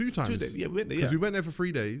 two times. 2 days. Yeah, we went there. Because Yeah. we went there for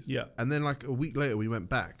 3 days. Yeah. And then like a week later we went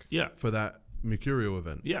back. Yeah. For that Mercurial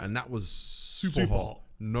event. Yeah. And that was super Super hot. hot.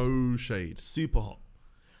 No shade. Super hot.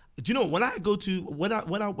 Do you know when I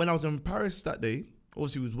was in Paris that day?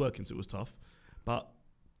 Obviously, we was working, so it was tough. But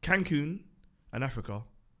Cancun and Africa,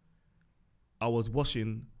 I was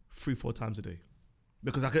washing 3-4 times a day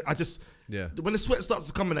because I just Yeah. when the sweat starts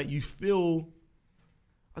to come in, you feel.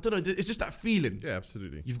 I don't know. It's just that feeling. Yeah,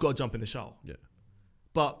 absolutely. You've got to jump in the shower. Yeah.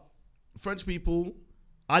 But French people,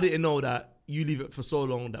 I didn't know that you leave it for so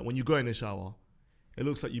long that when you go in the shower, it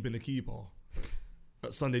looks like you've been a keeper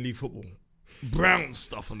at Sunday League football. Brown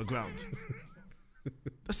stuff on the ground.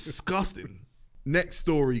 That's disgusting. Next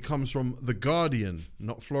story comes from The Guardian,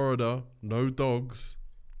 not Florida, no dogs.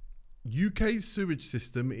 UK's sewage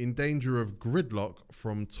system in danger of gridlock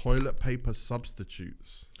from toilet paper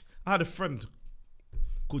substitutes. I had a friend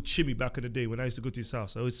called Chimmy back in the day when I used to go to his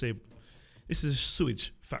house. I always say, this is a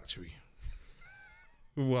sewage factory.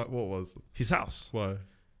 What was? His house. Why?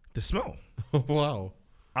 The smell. Wow.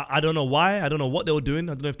 I don't know why. I don't know what they were doing.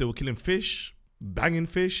 I don't know if they were killing fish, banging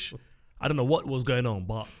fish. I don't know what was going on,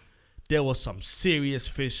 but there was some serious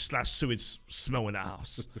fish / sewage smell in that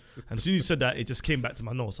house. And as soon as you said that, it just came back to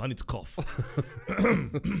my nose. So I need to cough.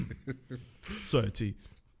 Sorry, T.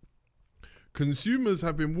 Consumers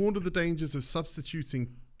have been warned of the dangers of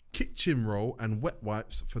substituting kitchen roll and wet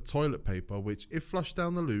wipes for toilet paper, which, if flushed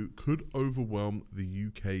down the loo, could overwhelm the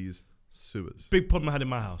UK's sewers. Big problem I had in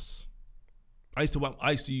my house. I used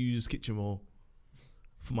to use kitchen roll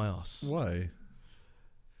for my ass. Why?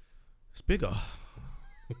 It's bigger.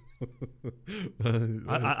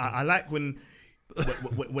 I like when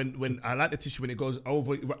I like the tissue when it goes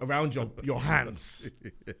over around your hands.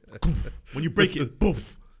 When you break it,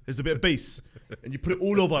 poof, there's a bit of bass, and you put it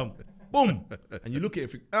all over, boom, and you look at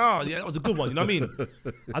it. Think, oh yeah, that was a good one. You know what I mean?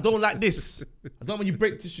 I don't like this. I don't when you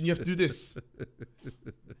break tissue and you have to do this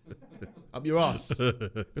up your ass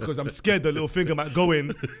because I'm scared the little finger might go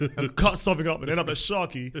in and cut something up and end up a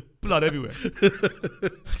Sharky, blood everywhere.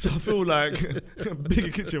 So I feel like a bigger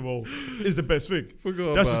kitchen roll is the best thing.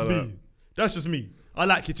 Forgot That's about just that. me. That's just me. I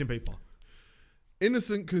like kitchen paper.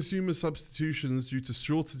 Innocent consumer substitutions due to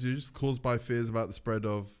shortages caused by fears about the spread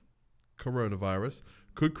of coronavirus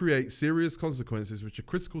could create serious consequences which are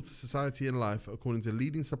critical to society and life, according to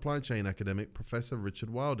leading supply chain academic Professor Richard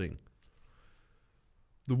Wilding.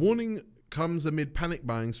 The warning comes amid panic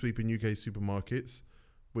buying sweeping UK supermarkets,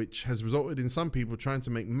 which has resulted in some people trying to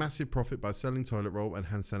make massive profit by selling toilet roll and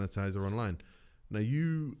hand sanitizer online. Now,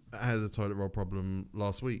 you had a toilet roll problem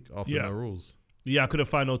last week after no rules. Yeah, I couldn't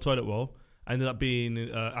find no toilet roll. I ended up being,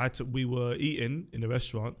 we were eating in a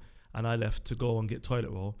restaurant and I left to go and get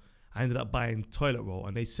toilet roll. I ended up buying toilet roll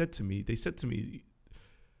and they said to me,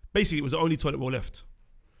 basically it was the only toilet roll left.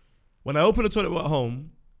 When I opened the toilet roll at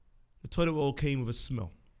home, the toilet roll came with a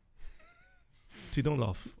smell. See, don't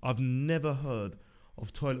laugh. I've never heard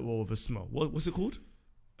of toilet roll with a smell. What's it called?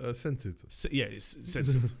 Scented. Yeah, it's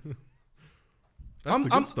scented. That's the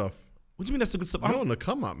good stuff. What do you mean that's the good stuff? You're on the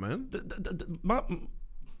come up, man.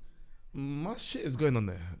 My shit is going on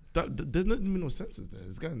there. There's no senses there.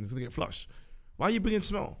 It's going to get flushed. Why are you bringing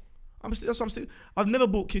smell? That's what I'm saying. I've never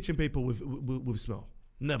bought kitchen paper with smell.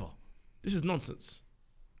 Never. This is nonsense.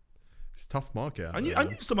 It's a tough market. I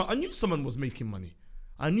knew someone was making money.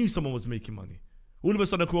 All of a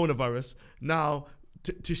sudden, coronavirus. Now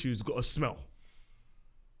tissue's got a smell.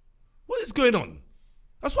 What is going on?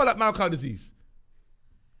 That's why I like mad cow disease.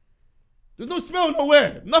 There's no smell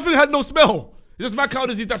nowhere. Nothing had no smell. It's just mad cow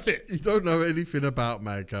disease. That's it. You don't know anything about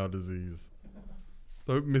mad cow disease.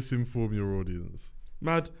 Don't misinform your audience.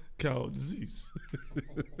 Mad cow disease.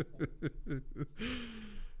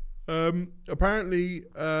 Apparently,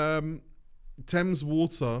 Thames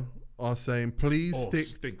Water are saying, please stick.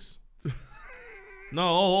 Stinks.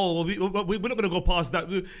 No, we're not going to go past that.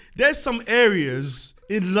 There's some areas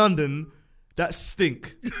in London that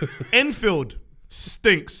stink. Enfield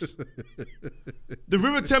stinks. The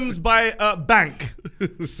River Thames by Bank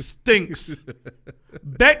stinks.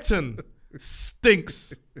 Beckton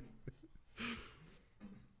stinks.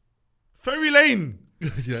 Ferry Lane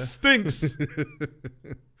stinks.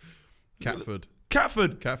 Catford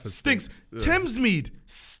stinks. Yeah. Thamesmead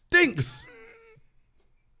stinks.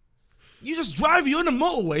 You just drive, you're on the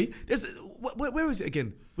motorway. There's where is it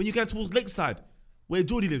again? When you get towards Lakeside, where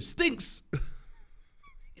Geordie lives, stinks.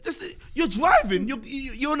 You're driving,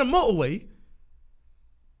 you're on the motorway,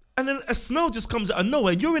 and then a smell just comes out of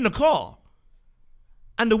nowhere. You're in the car,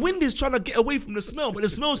 and the wind is trying to get away from the smell, but the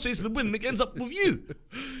smell's chasing the wind, and it ends up with you.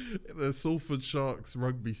 The Salford Sharks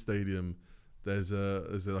rugby stadium. There's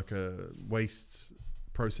like a waste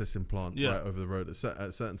processing plant right over the road at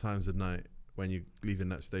certain times of night. When you're leaving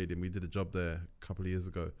that stadium, we did a job there a couple of years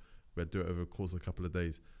ago. We had to do it over the course of a couple of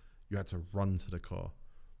days. You had to run to the car.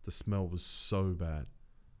 The smell was so bad.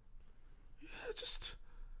 Yeah,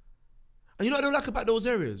 and you know what I don't like about those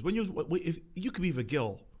areas? If you could be the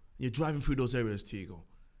girl, and you're driving through those areas, Tego,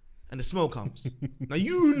 and the smell comes. Now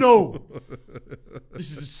you know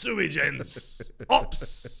this is the sewage ends.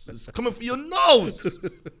 Ops, it's coming for your nose.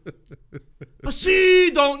 But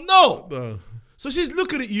she don't know. No. So she's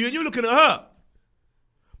looking at you and you're looking at her.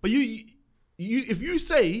 But if you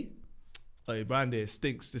say, hey, Brian there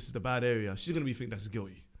stinks, this is the bad area, she's going to be thinking that's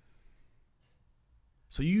guilty.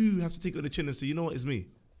 So you have to take it on the chin and say, you know what, it's me.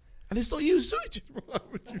 And it's not you, it's sewage. Why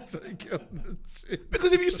would you take it on the chin?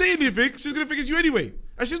 Because if you say anything, she's going to think it's you anyway.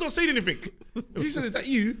 And she's not saying anything. If you say, is that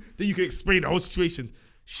you? Then you can explain the whole situation.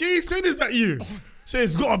 She ain't saying, is that you? She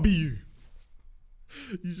says, it's got to be you.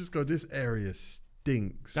 You just go, this area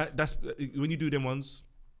stinks. That's when you do them ones.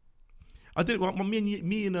 I did it.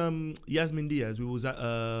 Me and Yasmin Diaz. We was at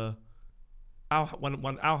one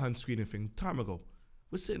Alhan screening thing time ago.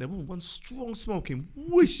 We're sitting there. One strong smell came.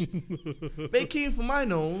 Whoosh! They came from my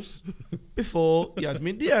nose before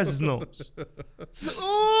Yasmin Diaz's nose. She's like,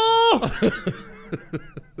 oh!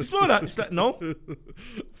 You smell that? She's like, no.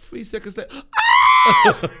 3 seconds later,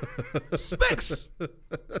 ah! Specs.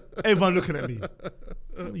 Everyone looking at me.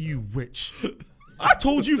 Oh, you witch. I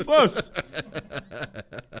told you first.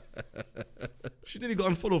 She nearly got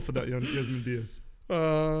unfollowed for that, Yasmin Diaz.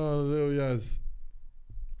 Oh, little Yaz.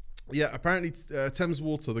 Yeah, apparently Thames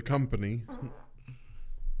Water, the company.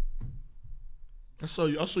 I'll show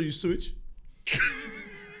you sewage.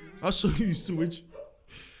 I'll show you sewage.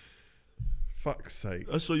 Fuck's sake.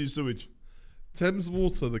 I'll show you sewage. Thames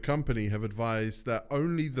Water, the company, have advised that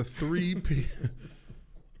only the 3P...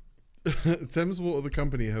 Thames Water, the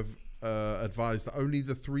company, have advised that only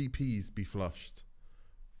the 3 Ps be flushed.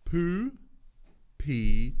 Poo,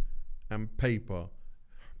 pee, and paper.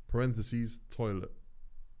 Parentheses, toilet.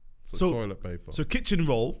 So toilet paper. So kitchen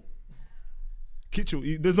roll.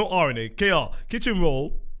 There's no R in it. KR. Kitchen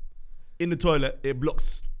roll in the toilet. It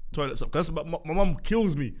blocks toilets up. That's my mum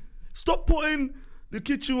kills me. Stop putting the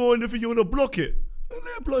kitchen roll in the thing. You want to block it.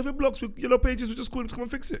 If it blocks with yellow pages, we just call them to come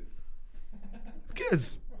and fix it. Who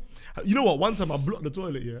cares? You know what? One time I blocked the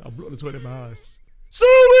toilet. Yeah, I blocked the toilet in my house.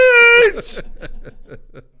 Sewage!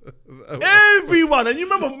 Everyone, and you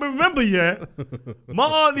remember, yeah, my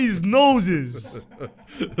auntie's noses.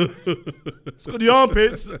 It's got the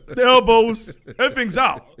armpits, the elbows, everything's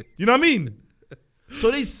out. You know what I mean?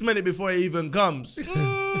 So they smell it before it even comes.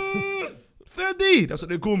 Fair D, that's what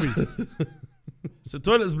they call me. So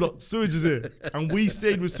toilet's blocked, sewage is here, and we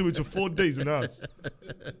stayed with sewage for 4 days in the house.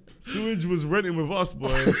 Sewage was renting with us,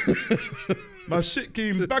 boy. My shit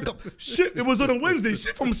came back up. Shit, it was on a Wednesday.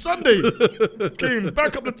 Shit from Sunday came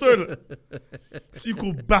back up the toilet. So you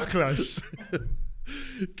call backlash.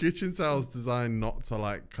 Kitchen towels designed not to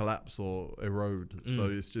like collapse or erode. So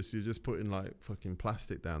it's just, you're just putting like fucking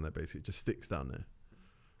plastic down there basically. It just sticks down there.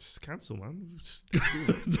 Just cancel, man.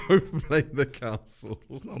 Don't blame the council.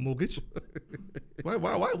 It's not a mortgage.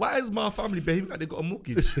 Why is my family behaving like they got a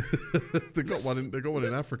mortgage? They got one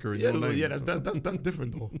in Africa in your name. Yeah, that's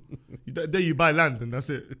different though. There you buy land and that's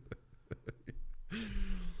it.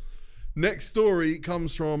 Next story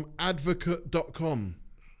comes from advocate.com.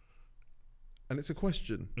 And it's a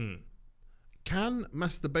question. Can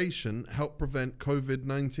masturbation help prevent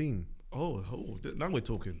COVID-19? Oh, now we're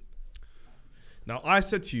talking. Now, I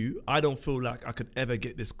said to you, I don't feel like I could ever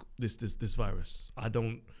get this virus. I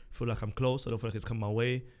don't feel like I'm close. I don't feel like it's come my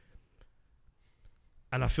way.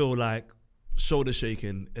 And I feel like shoulder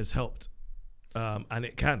shaking has helped. And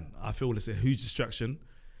it can. I feel it's a huge distraction.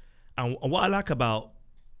 And what I like about,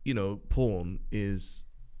 porn is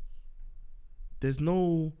there's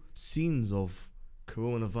no scenes of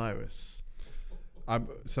coronavirus.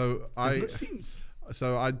 There's no scenes.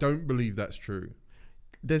 So I don't believe that's true.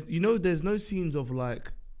 There's no scenes of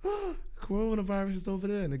like, coronavirus is over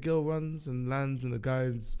there, and the girl runs and lands in the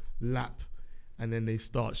guy's lap, and then they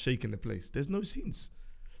start shaking the place. There's no scenes.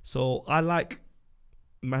 So I like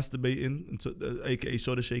masturbating, aka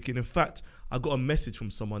shoulder shaking. In fact, I got a message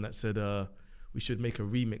from someone that said we should make a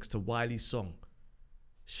remix to Wiley's song,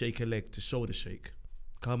 Shake a Leg to Shoulder Shake.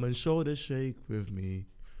 Come and shoulder shake with me.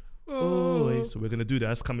 Oh, so we're gonna do that.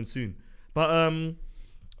 That's coming soon. But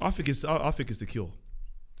I think it's the cure.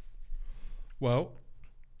 Well,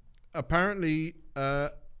 apparently,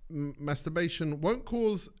 masturbation won't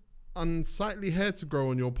cause unsightly hair to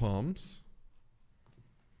grow on your palms,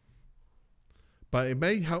 but it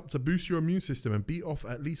may help to boost your immune system and beat off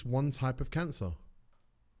at least one type of cancer.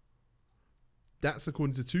 That's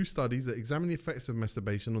according to 2 studies that examine the effects of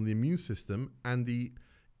masturbation on the immune system and the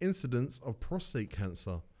incidence of prostate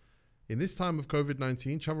cancer. In this time of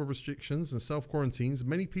COVID-19, travel restrictions and self-quarantines,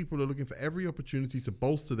 many people are looking for every opportunity to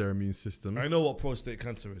bolster their immune systems. I know what prostate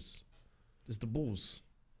cancer is. It's the balls.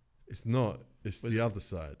 It's not. It's the other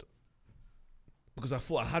side. Because I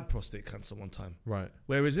thought I had prostate cancer one time. Right.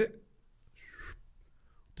 Where is it?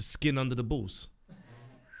 The skin under the balls.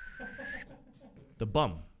 The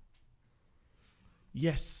bum.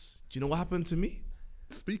 Yes. Do you know what happened to me?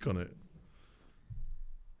 Speak on it.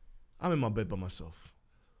 I'm in my bed by myself.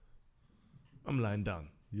 I'm lying down.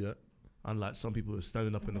 Yeah. Unlike some people who are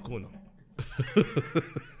standing up in the corner.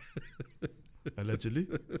 Allegedly.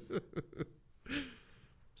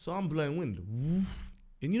 So I'm blowing wind.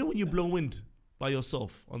 And you know when you blow wind by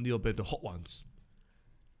yourself on your bed, the hot ones,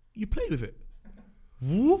 you play with it.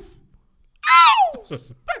 Woof. Ow!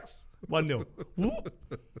 Specs. 1-0. Whoop.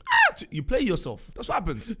 You play yourself. That's what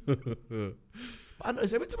happens. But I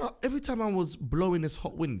noticed every time I was blowing this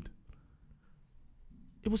hot wind,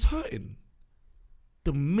 it was hurting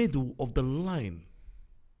the middle of the line.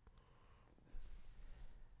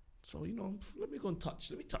 So, let me go and touch.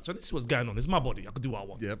 Let me touch. This is what's going on. It's my body. I can do what I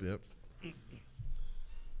want. Yep.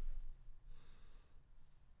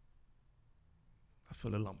 I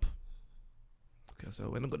feel a lump. Okay, so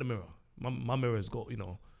when I got the mirror, my mirror's got,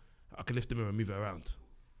 I can lift the mirror and move it around.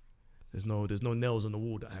 There's no nails on the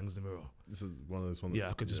wall that hangs the mirror. This is one of those ones. Yeah,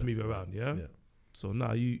 I could just move it around. Yeah. So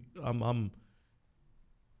now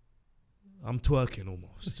I'm twerking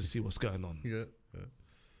almost to see what's going on. Yeah.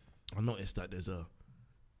 I noticed that there's a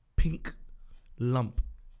pink lump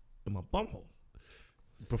in my bumhole.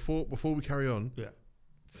 Before we carry on, Yeah.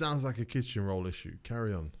 sounds like a kitchen roll issue.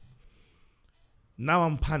 Carry on. Now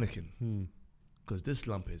I'm panicking because this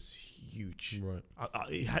lump is huge. Right.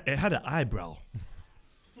 It had an eyebrow.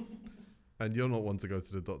 And you're not one to go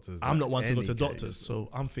to the doctors. I'm not one to go any to case. doctors, so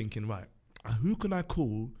I'm thinking, right, who can I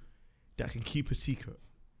call that can keep a secret?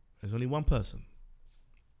 There's only one person.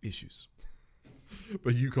 Issues.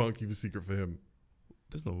 But you can't keep a secret for him.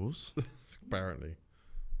 There's no rules. Apparently.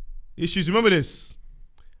 Issues, remember this?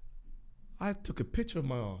 I took a picture of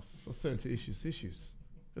my ass. I sent it to Issues.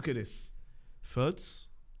 Look at this. Thirds.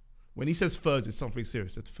 When he says thirds, it's something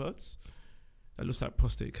serious. It's thirds. That looks like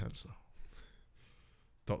prostate cancer.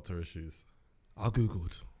 Doctor issues. I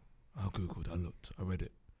googled, I looked, I read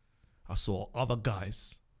it. I saw other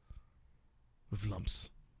guys with lumps.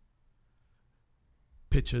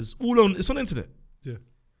 Pictures, it's on the internet. Yeah.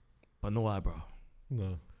 But no eyebrow.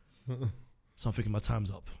 No. So I'm thinking my time's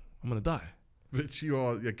up. I'm gonna die. Which you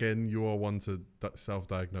are one to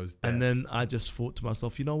self-diagnose death. And then I just thought to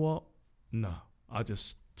myself, you know what? No. I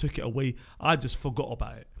just took it away. I just forgot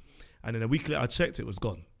about it. And then a week later I checked, it was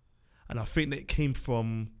gone. And I think that it came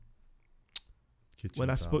from kitchen when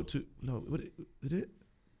I towel. spoke to, no, did it?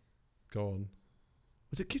 Go on.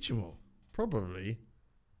 Was it kitchen roll? Probably.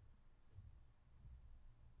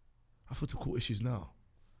 I thought to call Issues now.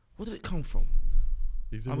 Where did it come from?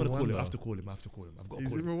 He's in I'm going to Rwanda. call him. I have to call him. I've got to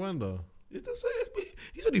He's call in him. Rwanda.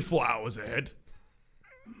 He's only 4 hours ahead.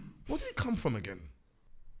 Where did it come from again?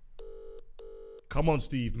 Come on,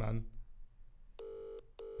 Steve, man.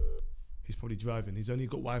 He's probably driving. He's only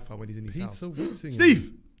got Wi-Fi when he's in his house. Peter Whittingham.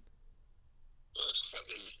 Steve!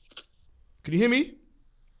 Can you hear me?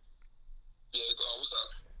 Yeah, go on, what's up?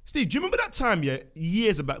 Steve, do you remember that time,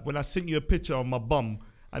 years back when I sent you a picture of my bum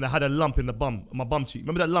and I had a lump in my bum cheek?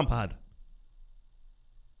 Remember that lump I had?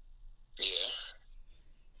 Yeah.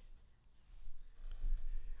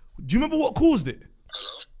 Do you remember what caused it?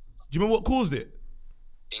 Hello? Do you remember what caused it?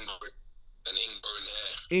 Ink growing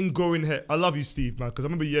hair. ingrowing hair. I love you, Steve, man, because I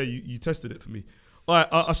remember, you tested it for me. All right,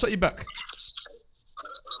 I'll shut you back. When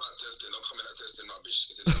I'm not testing, don't come in at testing rubbish.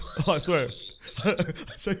 Oh, I swear.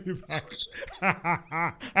 I'll shut you back.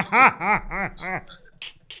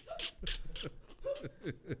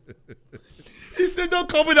 He said, don't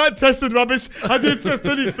come with that tested rubbish. I didn't test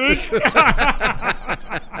anything.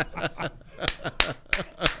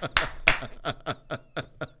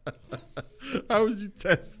 How would you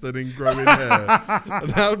test an ingrowing hair?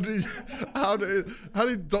 And how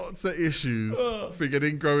did Dr. Issues think an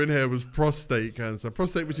ingrowing hair was prostate cancer?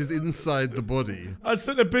 Prostate, which is inside the body. I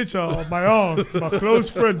sent a picture of my ass to my close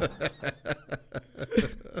friend.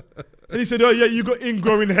 And he said, oh yeah, you got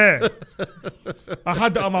ingrowing hair. I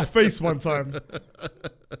had that on my face one time.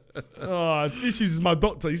 Issues is my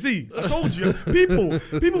doctor. You see, I told you,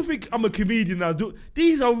 people think I'm a comedian now.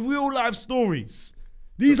 These are real life stories.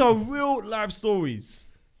 These are real life stories.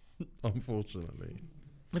 Unfortunately.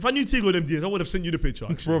 If I knew Tego them days, I would have sent you the picture,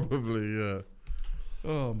 actually. Probably, yeah.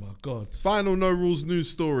 Oh my God. Final No Rules news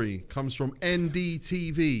story comes from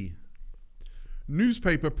NDTV.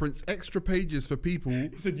 Newspaper prints extra pages for people.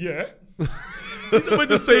 He said, yeah. He's not meant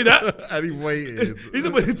to say that. And he waited. He's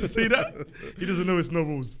not meant to say that. He doesn't know it's no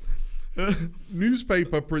rules.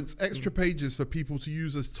 Newspaper prints extra pages for people to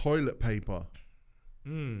use as toilet paper.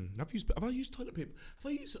 Have I used toilet paper?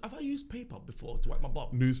 Have I used paper before to wipe my bum?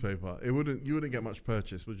 Newspaper. You wouldn't get much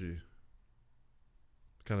purchase, would you?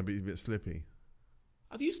 Kind of be a bit slippy.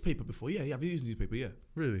 I've used paper before. Yeah, I've used newspaper. Yeah.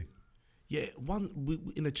 Really? Yeah,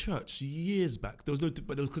 in a church years back. There was no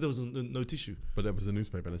tissue. But there was a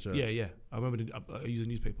newspaper in the church. Yeah. I remember I used a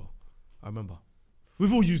newspaper. I remember.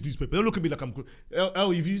 We've all used newspaper. Don't look at me like I'm.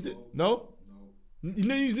 L, you've used it? No. You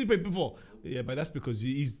never used newspaper before? Yeah, but that's because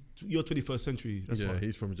you're 21st century. That's why.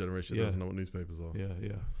 He's from a generation that doesn't know what newspapers are.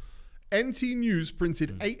 Yeah. NT News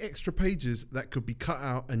printed 8 extra pages that could be cut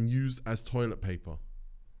out and used as toilet paper.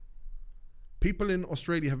 People in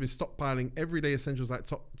Australia have been stockpiling everyday essentials like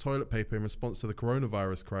toilet paper in response to the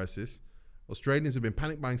coronavirus crisis. Australians have been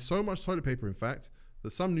panic buying so much toilet paper, in fact,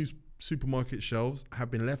 that some new supermarket shelves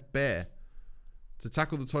have been left bare. To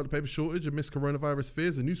tackle the toilet paper shortage amidst coronavirus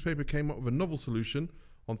fears, the newspaper came up with a novel solution.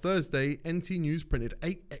 On Thursday, NT News printed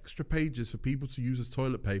 8 extra pages for people to use as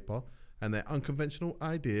toilet paper, and their unconventional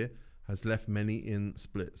idea has left many in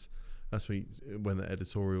splits. That's when the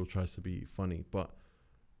editorial tries to be funny. But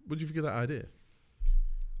what do you think of that idea?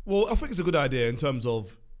 Well, I think it's a good idea in terms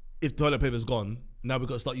of if toilet paper's gone, now we've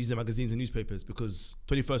got to start using magazines and newspapers, because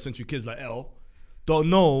 21st century kids like L don't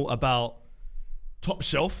know about Top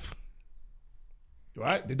Shelf,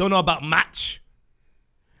 right? They don't know about Match,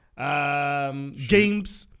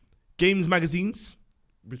 Games magazines.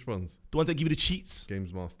 Which ones? The ones that give you the cheats.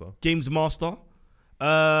 Games Master.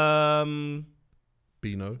 Beano.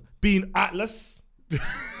 Being Atlas.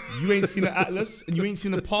 You ain't seen an Atlas, and you ain't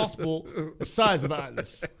seen a passport the size of an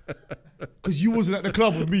Atlas. Because you wasn't at the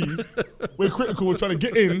club with me when Critical was trying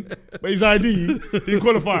to get in, but his ID didn't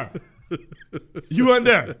qualify. You weren't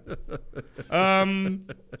there.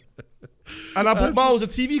 And I bought Miles a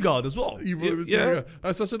TV guard as well. You bought him a TV guard.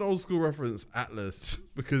 That's such an old school reference, Atlas,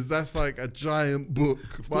 because that's like a giant book.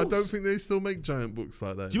 But I don't think they still make giant books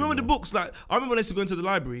like that. Do you remember the books? Like, I remember when I used to go into the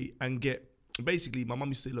library and get. Basically, my mum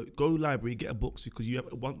used to say, look, go to the library, get a book, because you have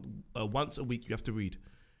once a week you have to read.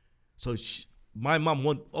 So my mum,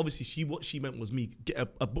 obviously, what she meant was me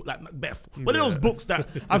get a book like Macbeth. One of those books that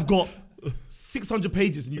I've got 600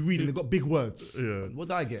 pages and you read and they've got big words. Yeah. What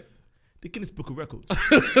did I get? The Guinness Book of Records.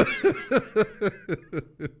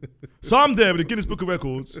 So I'm there with the Guinness Book of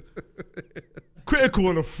Records, Critical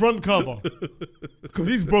on the front cover, because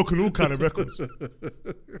he's broken all kind of records.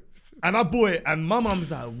 And I bought it, and my mum's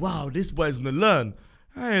like, wow, this boy's gonna learn.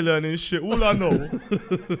 I ain't learning shit. All I know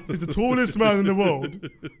is the tallest man in the world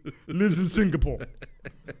lives in Singapore.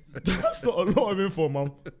 That's not a lot of info,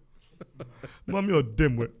 mum. Mum, you're a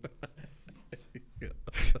dimwit.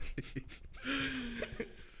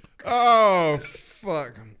 Oh,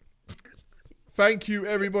 fuck. Thank you,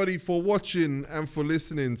 everybody, for watching and for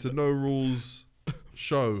listening to No Rules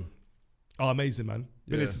Show. Oh, amazing, man.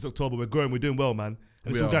 Been here since October. We're growing. We're doing well, man.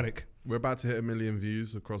 And it's organic. We're about to hit 1 million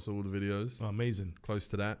views across all the videos. Oh, amazing. Close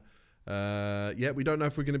to that. We don't know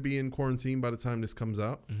if we're going to be in quarantine by the time this comes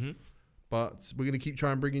out. Mm-hmm. But we're going to keep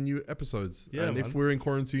trying bringing you episodes. Yeah, and if we're in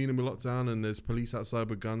quarantine and we're locked down and there's police outside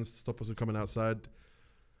with guns to stop us from coming outside,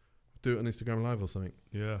 do it on Instagram Live or something.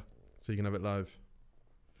 Yeah. So you can have it live.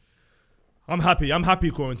 I'm happy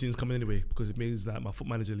quarantine's coming anyway, because it means that my Foot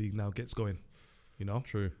Manager League now gets going. You know?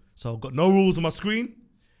 True. So I've got No Rules on my screen.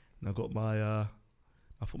 And I've got my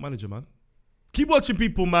Foot Manager, man. Keep watching,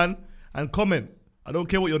 people, man. And comment. I don't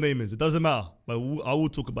care what your name is. It doesn't matter. But I will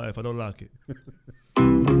talk about it if I don't like it.